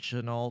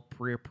conventional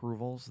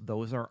pre-approvals,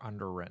 those are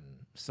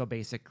underwritten. So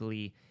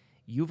basically,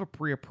 you have a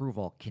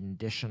pre-approval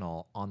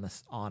conditional on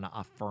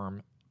a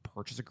firm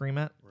purchase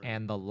agreement, right,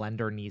 and the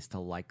lender needs to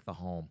like the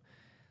home.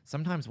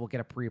 Sometimes we'll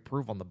get a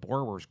pre-approval and the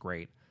borrower's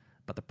great,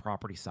 but the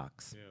property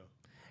sucks. Yeah.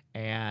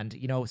 And,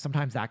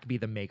 sometimes that could be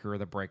the maker or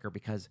the breaker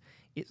because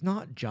it's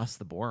not just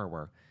the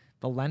borrower.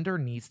 The lender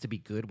needs to be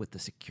good with the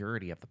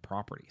security of the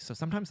property. So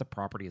sometimes the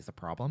property is the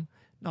problem.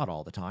 Not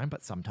all the time,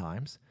 but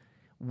sometimes.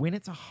 When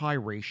it's a high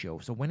ratio,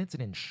 so when it's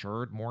an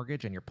insured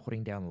mortgage and you're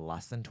putting down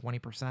less than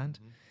 20%,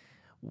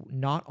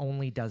 not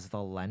only does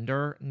the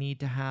lender need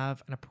to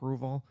have an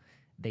approval,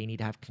 they need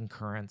to have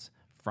concurrence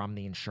from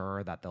the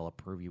insurer that they'll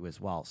approve you as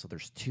well. So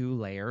there's 2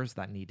 layers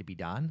that need to be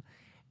done.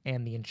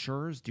 And the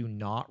insurers do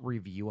not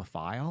review a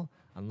file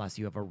unless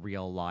you have a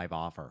real live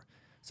offer.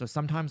 So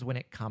sometimes when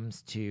it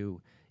comes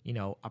to,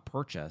 a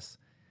purchase,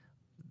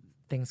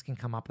 things can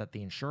come up that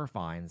the insurer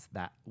finds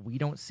that we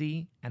don't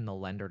see and the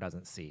lender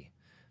doesn't see.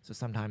 So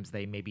sometimes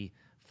they maybe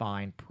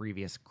find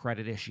previous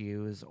credit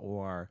issues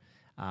or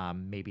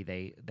maybe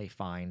they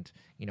find,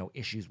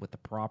 issues with the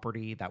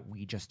property that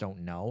we just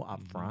don't know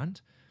up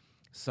front.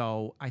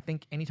 So I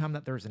think anytime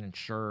that there's an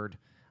insured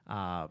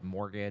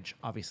mortgage,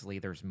 obviously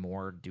there's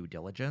more due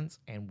diligence,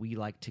 and we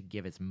like to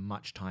give as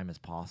much time as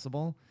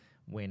possible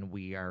when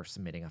we are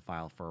submitting a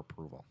file for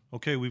approval.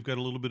 Okay, we've got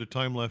a little bit of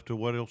time left.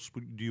 What else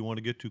do you want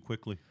to get to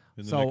quickly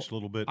in the next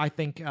little bit? I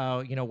think,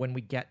 when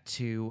we get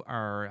to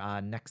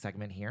our next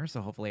segment here,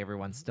 so hopefully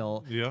everyone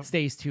still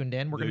stays tuned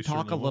in, we're going to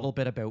talk a little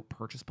bit about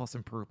purchase plus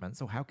improvement.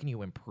 So how can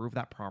you improve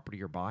that property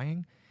you're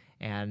buying?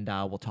 And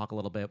we'll talk a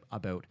little bit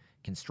about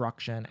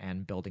construction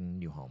and building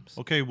new homes.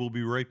 Okay, we'll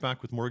be right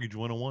back with Mortgage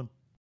 101.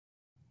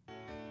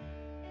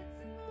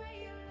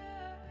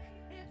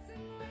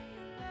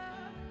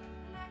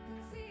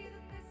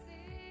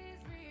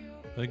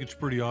 I think it's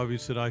pretty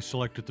obvious that I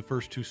selected the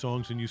first 2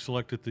 songs and you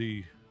selected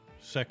the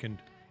second.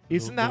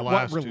 Isn't that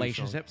what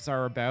relationships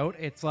are about?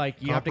 It's like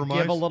you have to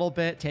give a little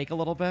bit, take a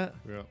little bit.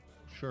 Yeah,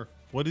 sure.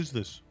 What is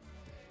this?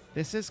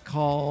 This is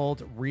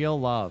called Real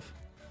Love.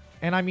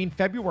 And I mean,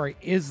 February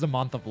is the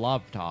month of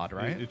love, Todd,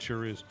 right? It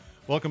sure is.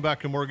 Welcome back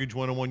to Mortgage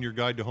 101, your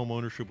guide to home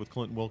ownership with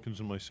Clinton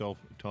Wilkins and myself,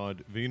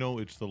 Todd Vino.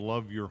 It's the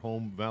Love Your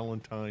Home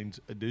Valentine's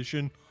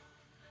edition.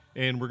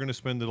 And we're going to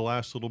spend the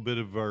last little bit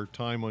of our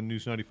time on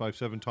News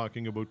 95.7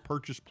 talking about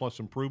purchase plus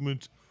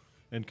improvements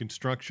and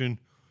construction.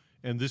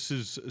 And this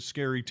is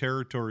scary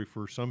territory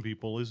for some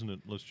people, isn't it?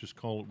 Let's just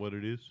call it what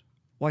it is.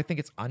 Well, I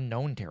think it's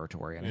unknown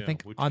territory. And I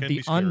think which can be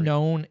the scary.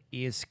 unknown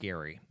is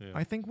scary. Yeah.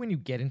 I think when you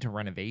get into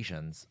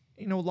renovations,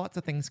 lots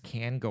of things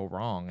can go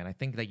wrong. And I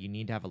think that you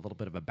need to have a little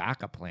bit of a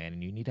backup plan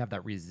and you need to have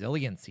that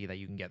resiliency that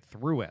you can get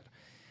through it.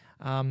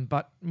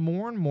 But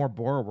more and more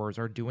borrowers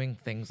are doing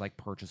things like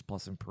purchase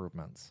plus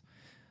improvements.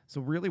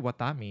 So really what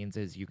that means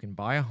is you can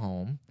buy a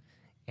home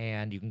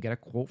and you can get a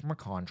quote from a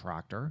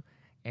contractor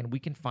and we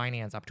can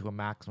finance up to a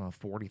maximum of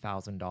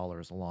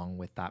 $40,000 along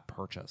with that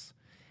purchase.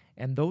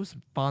 And those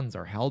funds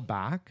are held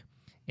back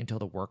until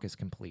the work is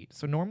complete.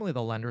 So normally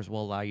the lenders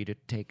will allow you to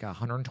take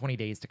 120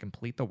 days to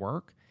complete the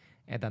work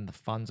and then the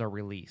funds are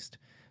released.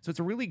 So it's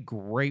a really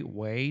great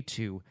way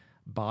to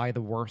buy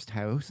the worst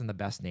house in the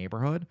best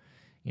neighborhood.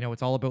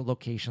 It's all about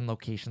location,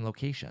 location,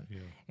 location. Yeah.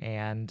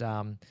 And,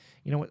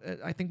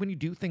 I think when you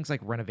do things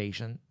like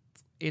renovation,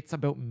 it's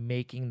about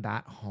making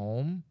that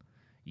home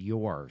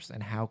yours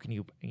and how can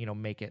you,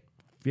 make it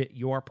fit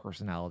your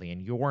personality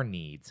and your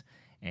needs.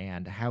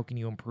 And how can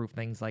you improve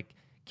things like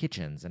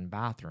kitchens and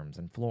bathrooms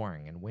and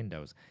flooring and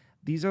windows?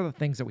 These are the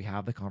things that we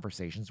have the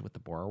conversations with the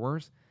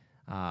borrowers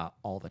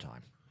all the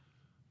time.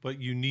 But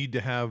you need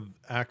to have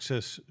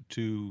access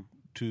to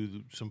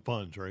some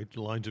funds, right?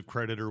 The lines of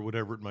credit or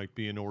whatever it might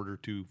be in order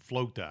to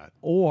float that.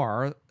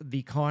 Or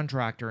the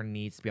contractor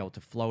needs to be able to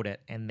float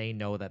it and they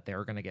know that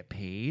they're going to get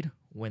paid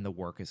when the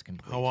work is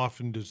complete. How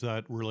often does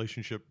that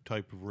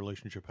type of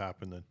relationship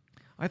happen then?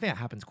 I think it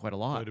happens quite a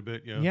lot. Quite a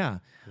bit, yeah. Yeah.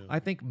 I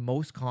think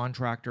most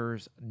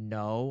contractors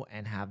know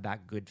and have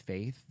that good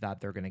faith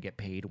that they're going to get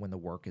paid when the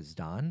work is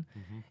done.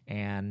 Mm-hmm.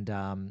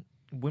 And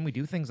when we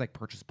do things like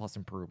purchase plus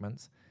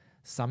improvements,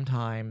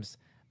 sometimes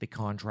the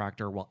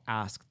contractor will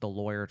ask the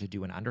lawyer to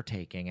do an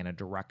undertaking and a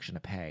direction to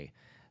pay.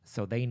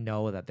 So they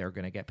know that they're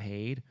going to get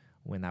paid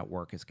when that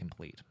work is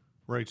complete.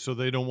 Right, so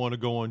they don't want to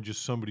go on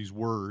just somebody's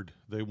word.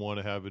 They want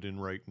to have it in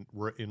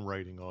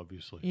writing,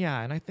 obviously.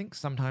 Yeah, and I think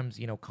sometimes,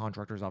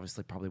 contractors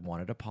obviously probably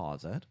want a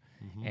deposit,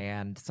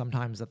 and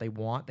sometimes that they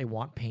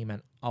want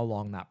payment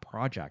along that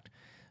project.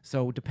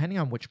 So depending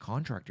on which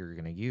contractor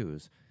you're going to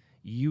use,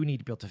 you need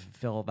to be able to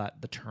fulfill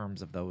the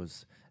terms of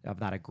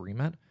that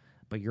agreement,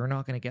 but you're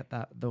not going to get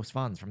those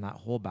funds from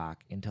that holdback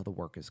until the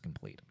work is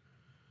complete.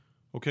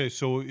 Okay,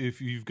 so if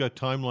you've got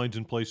timelines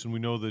in place, and we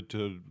know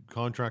that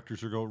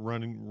contractors are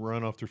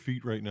run off their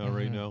feet right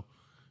now,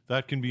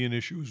 that can be an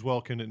issue as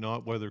well, can it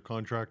not? Whether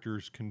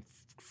contractors can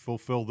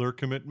fulfill their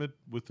commitment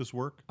with this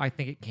work? I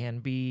think it can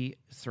be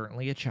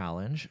certainly a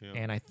challenge,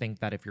 and I think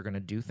that if you're going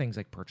to do things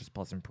like purchase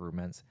plus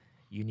improvements,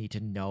 you need to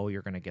know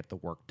you're going to get the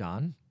work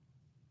done.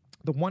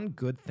 The one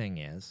good thing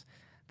is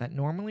that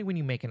normally when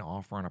you make an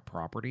offer on a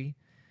property,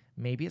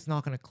 maybe it's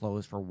not going to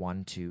close for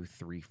 1, 2,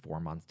 3,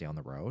 4 months down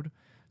the road.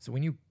 So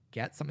when you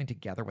get something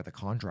together with a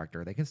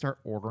contractor, they can start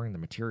ordering the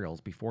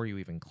materials before you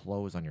even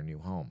close on your new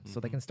home. Mm-hmm.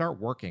 So they can start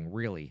working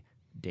really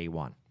day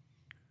one.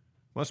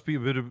 Must be a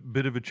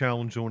bit of a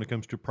challenge when it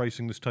comes to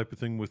pricing this type of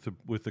thing with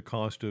the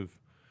cost of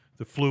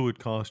the fluid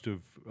cost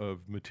of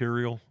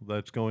material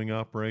that's going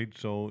up, right?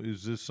 So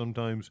is it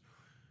sometimes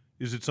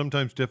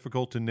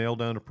difficult to nail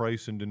down a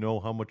price and to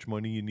know how much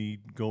money you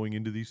need going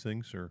into these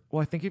things? Or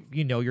well, I think if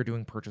you're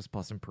doing purchase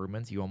plus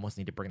improvements, you almost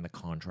need to bring the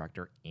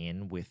contractor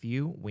in with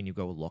you when you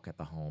go look at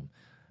the home.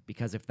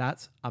 Because if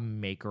that's a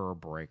maker or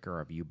breaker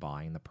of you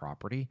buying the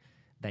property,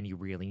 then you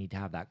really need to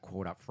have that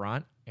quote up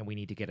front, and we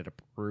need to get it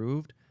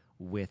approved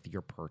with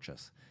your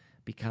purchase.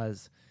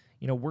 Because,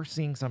 we're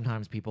seeing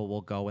sometimes people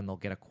will go and they'll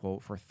get a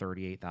quote for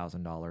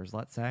 $38,000,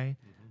 let's say,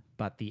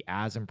 but the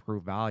as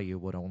improved value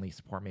would only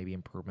support maybe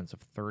improvements of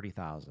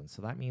 $30,000.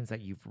 So that means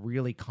that you've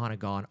really kind of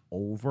gone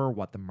over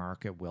what the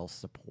market will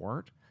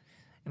support.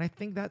 And I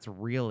think that's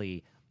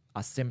really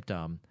a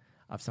symptom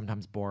of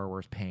sometimes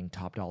borrowers paying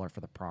top dollar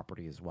for the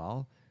property as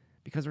well,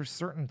 because there's a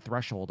certain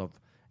threshold of,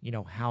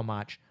 how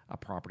much a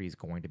property is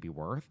going to be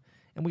worth.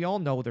 And we all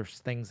know there's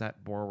things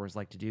that borrowers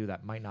like to do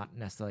that might not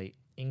necessarily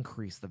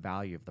increase the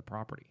value of the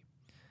property.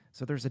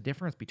 So there's a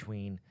difference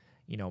between,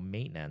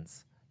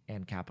 maintenance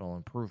and capital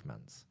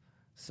improvements.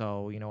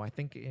 So, I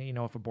think,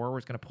 if a borrower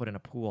is going to put in a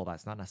pool,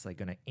 that's not necessarily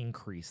going to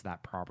increase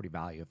that property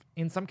value.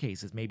 In some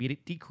cases, maybe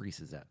it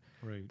decreases it.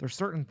 Right. There's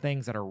certain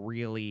things that are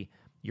really,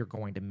 you're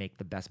going to make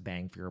the best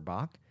bang for your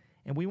buck.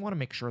 And we want to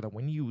make sure that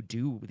when you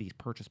do these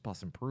purchase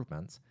plus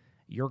improvements,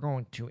 you're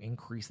going to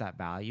increase that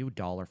value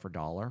dollar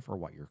for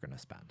what you're going to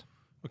spend.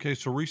 Okay,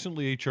 so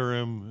recently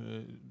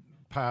HRM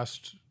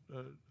passed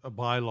a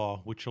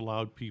bylaw which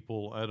allowed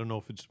people, I don't know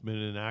if it's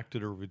been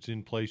enacted or if it's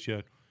in place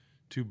yet,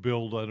 to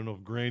build, I don't know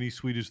if granny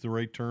suite is the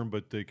right term,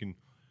 but they can,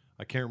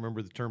 I can't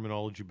remember the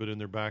terminology, but in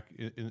their back,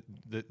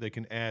 that they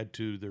can add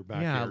to their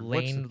Yeah,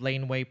 backyard.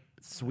 laneway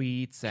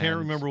suites. Can't And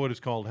remember what it's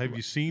called. Have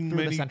you seen through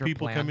the many center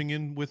people plan. coming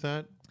in with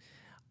that?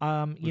 You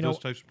With know, those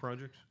types of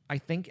projects? I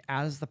think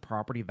as the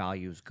property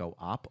values go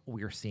up,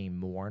 we're seeing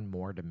more and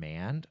more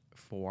demand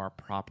for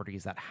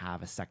properties that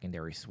have a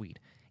secondary suite.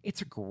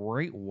 It's a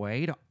great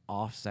way to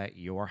offset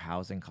your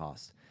housing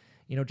costs.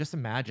 Just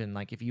imagine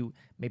like if you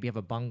maybe have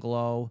a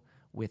bungalow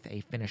with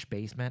a finished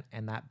basement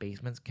and that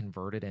basement's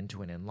converted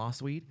into an in-law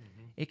suite,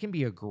 it can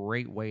be a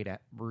great way to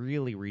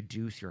really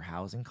reduce your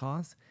housing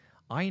costs.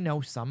 I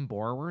know some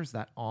borrowers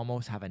that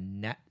almost have a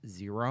net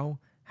zero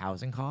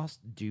housing cost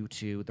due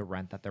to the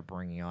rent that they're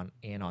bringing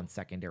on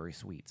secondary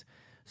suites.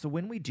 So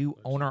when we do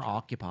owner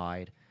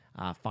occupied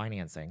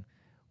financing,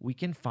 we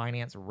can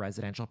finance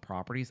residential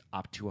properties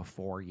up to a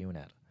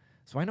 4-unit.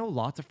 So I know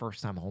lots of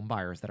first-time home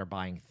buyers that are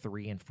buying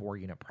 3 and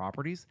 4-unit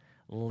properties,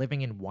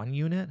 living in 1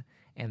 unit,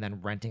 and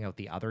then renting out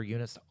the other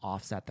units to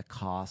offset the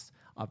cost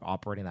of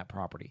operating that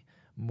property.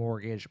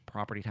 Mortgage,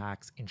 property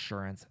tax,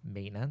 insurance,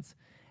 maintenance.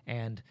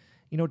 And,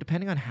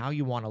 depending on how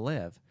you want to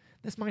live,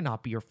 this might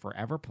not be your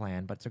forever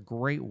plan, but it's a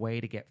great way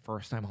to get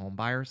first-time home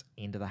buyers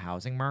into the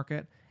housing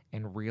market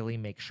and really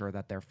make sure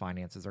that their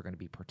finances are going to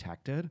be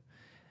protected.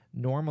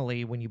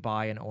 Normally, when you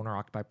buy an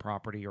owner-occupied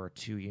property or a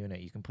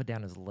 2-unit, you can put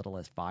down as little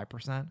as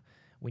 5%.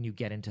 When you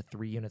get into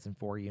 3 units and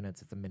 4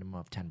 units, it's a minimum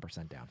of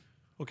 10% down.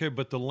 Okay,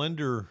 but the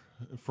lender,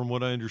 from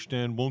what I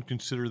understand, won't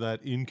consider that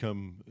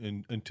income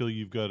until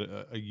you've got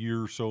a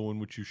year or so in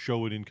which you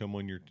show it income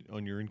on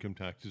your income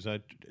tax. Is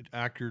that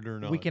accurate or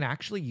not? We can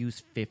actually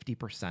use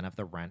 50% of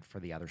the rent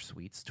for the other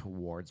suites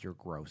towards your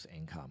gross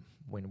income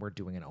when we're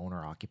doing an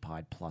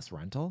owner-occupied plus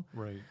rental.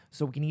 Right.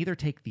 So we can either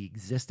take the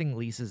existing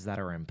leases that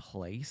are in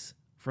place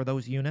for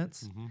those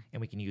units,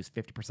 and we can use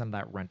 50% of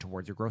that rent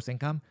towards your gross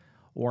income.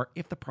 Or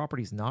if the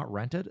property's not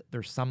rented,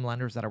 there's some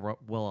lenders that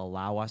will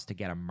allow us to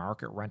get a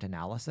market rent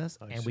analysis,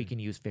 and we can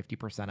use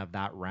 50% of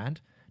that rent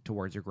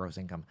towards your gross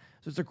income.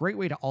 So it's a great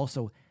way to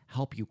also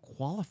help you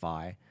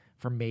qualify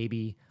for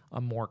maybe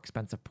a more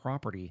expensive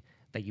property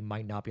that you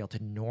might not be able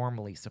to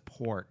normally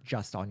support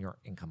just on your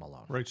income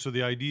alone. Right. So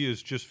the idea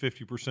is just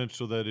 50%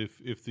 so that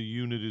if the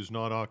unit is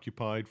not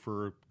occupied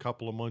for a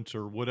couple of months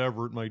or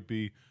whatever it might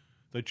be,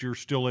 that you're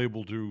still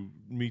able to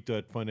meet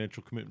that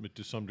financial commitment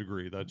to some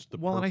degree. That's the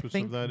purpose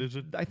of that, is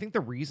it? I think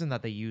the reason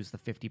that they use the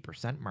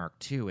 50% mark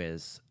too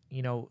is,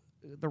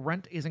 the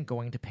rent isn't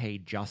going to pay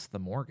just the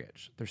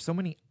mortgage. There's so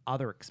many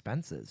other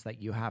expenses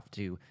that you have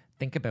to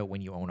think about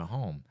when you own a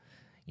home.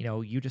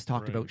 You just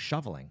talked about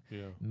shoveling.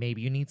 Yeah.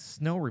 Maybe you need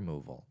snow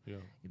removal. Yeah.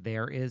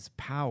 There is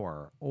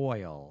power,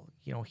 oil,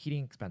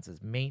 heating expenses,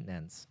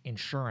 maintenance,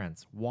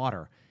 insurance,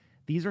 water.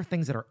 These are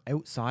things that are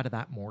outside of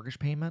that mortgage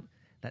payment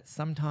that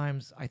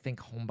sometimes I think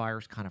home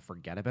buyers kind of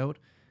forget about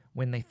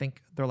when they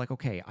think they're like,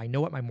 okay, I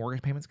know what my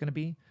mortgage payment's going to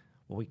be.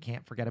 Well, we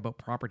can't forget about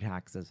property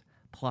taxes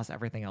plus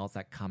everything else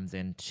that comes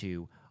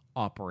into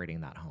operating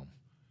that home.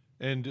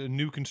 And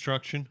new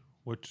construction,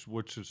 what's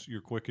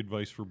your quick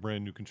advice for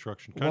brand new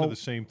construction? Kind of the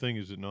same thing,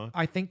 is it not?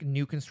 I think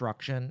new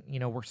construction,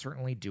 we're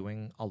certainly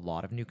doing a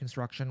lot of new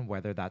construction,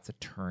 whether that's a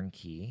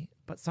turnkey,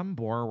 but some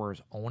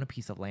borrowers own a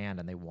piece of land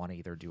and they want to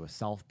either do a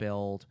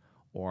self-build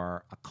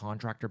or a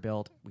contractor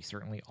build. We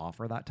certainly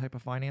offer that type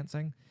of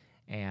financing.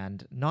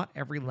 And not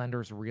every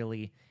lender is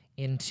really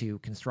into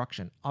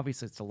construction.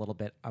 Obviously, it's a little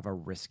bit of a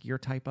riskier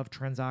type of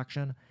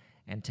transaction.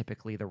 And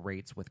typically the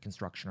rates with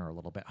construction are a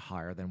little bit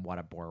higher than what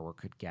a borrower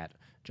could get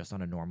just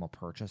on a normal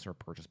purchase or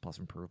purchase plus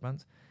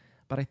improvements.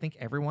 But I think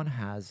everyone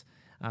has,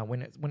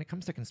 when it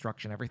comes to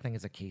construction, everything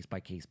is a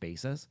case-by-case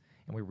basis.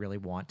 And we really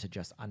want to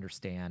just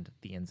understand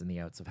the ins and the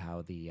outs of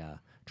how the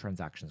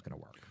transaction is going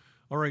to work.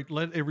 All right,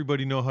 let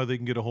everybody know how they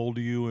can get a hold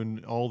of you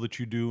and all that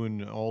you do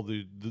and all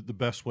the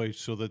best ways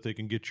so that they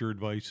can get your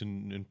advice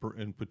and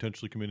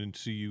potentially come in and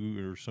see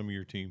you or some of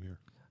your team here.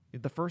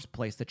 The first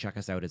place to check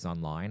us out is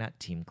online at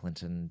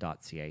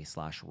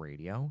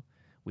teamclinton.ca/radio.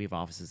 We have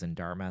offices in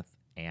Dartmouth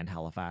and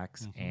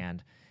Halifax.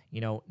 And,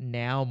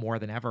 now more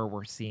than ever,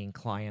 we're seeing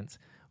clients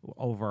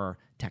over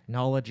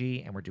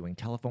technology and we're doing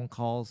telephone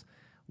calls.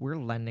 We're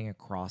lending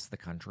across the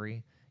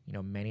country.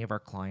 Many of our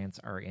clients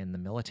are in the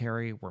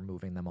military. We're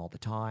moving them all the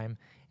time.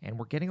 And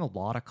we're getting a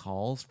lot of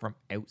calls from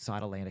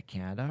outside Atlantic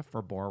Canada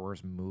for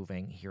borrowers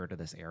moving here to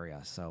this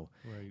area. So,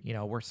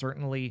 we're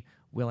certainly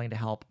willing to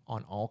help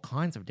on all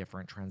kinds of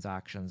different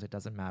transactions. It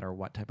doesn't matter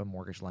what type of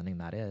mortgage lending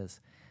that is.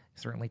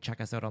 Certainly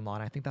check us out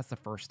online. I think that's the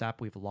first step.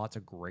 We have lots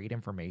of great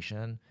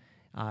information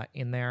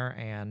in there.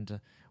 And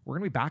we're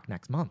going to be back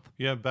next month.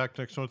 Yeah, back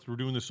next month. We're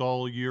doing this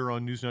all year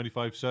on News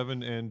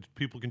 95.7, and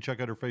people can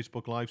check out our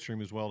Facebook live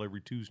stream as well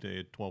every Tuesday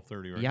at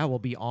 12:30, right? Yeah, we'll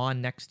be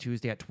on next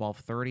Tuesday at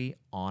 12:30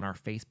 on our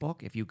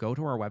Facebook. If you go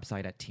to our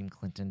website at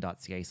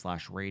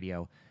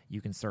teamclinton.ca/radio,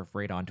 you can surf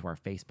right onto our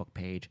Facebook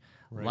page,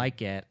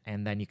 like it,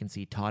 and then you can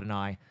see Todd and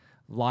I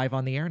live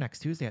on the air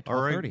next Tuesday at 12:30.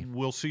 All right,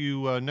 we'll see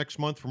you next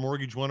month for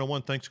Mortgage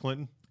 101. Thanks,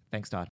 Clinton. Thanks, Todd.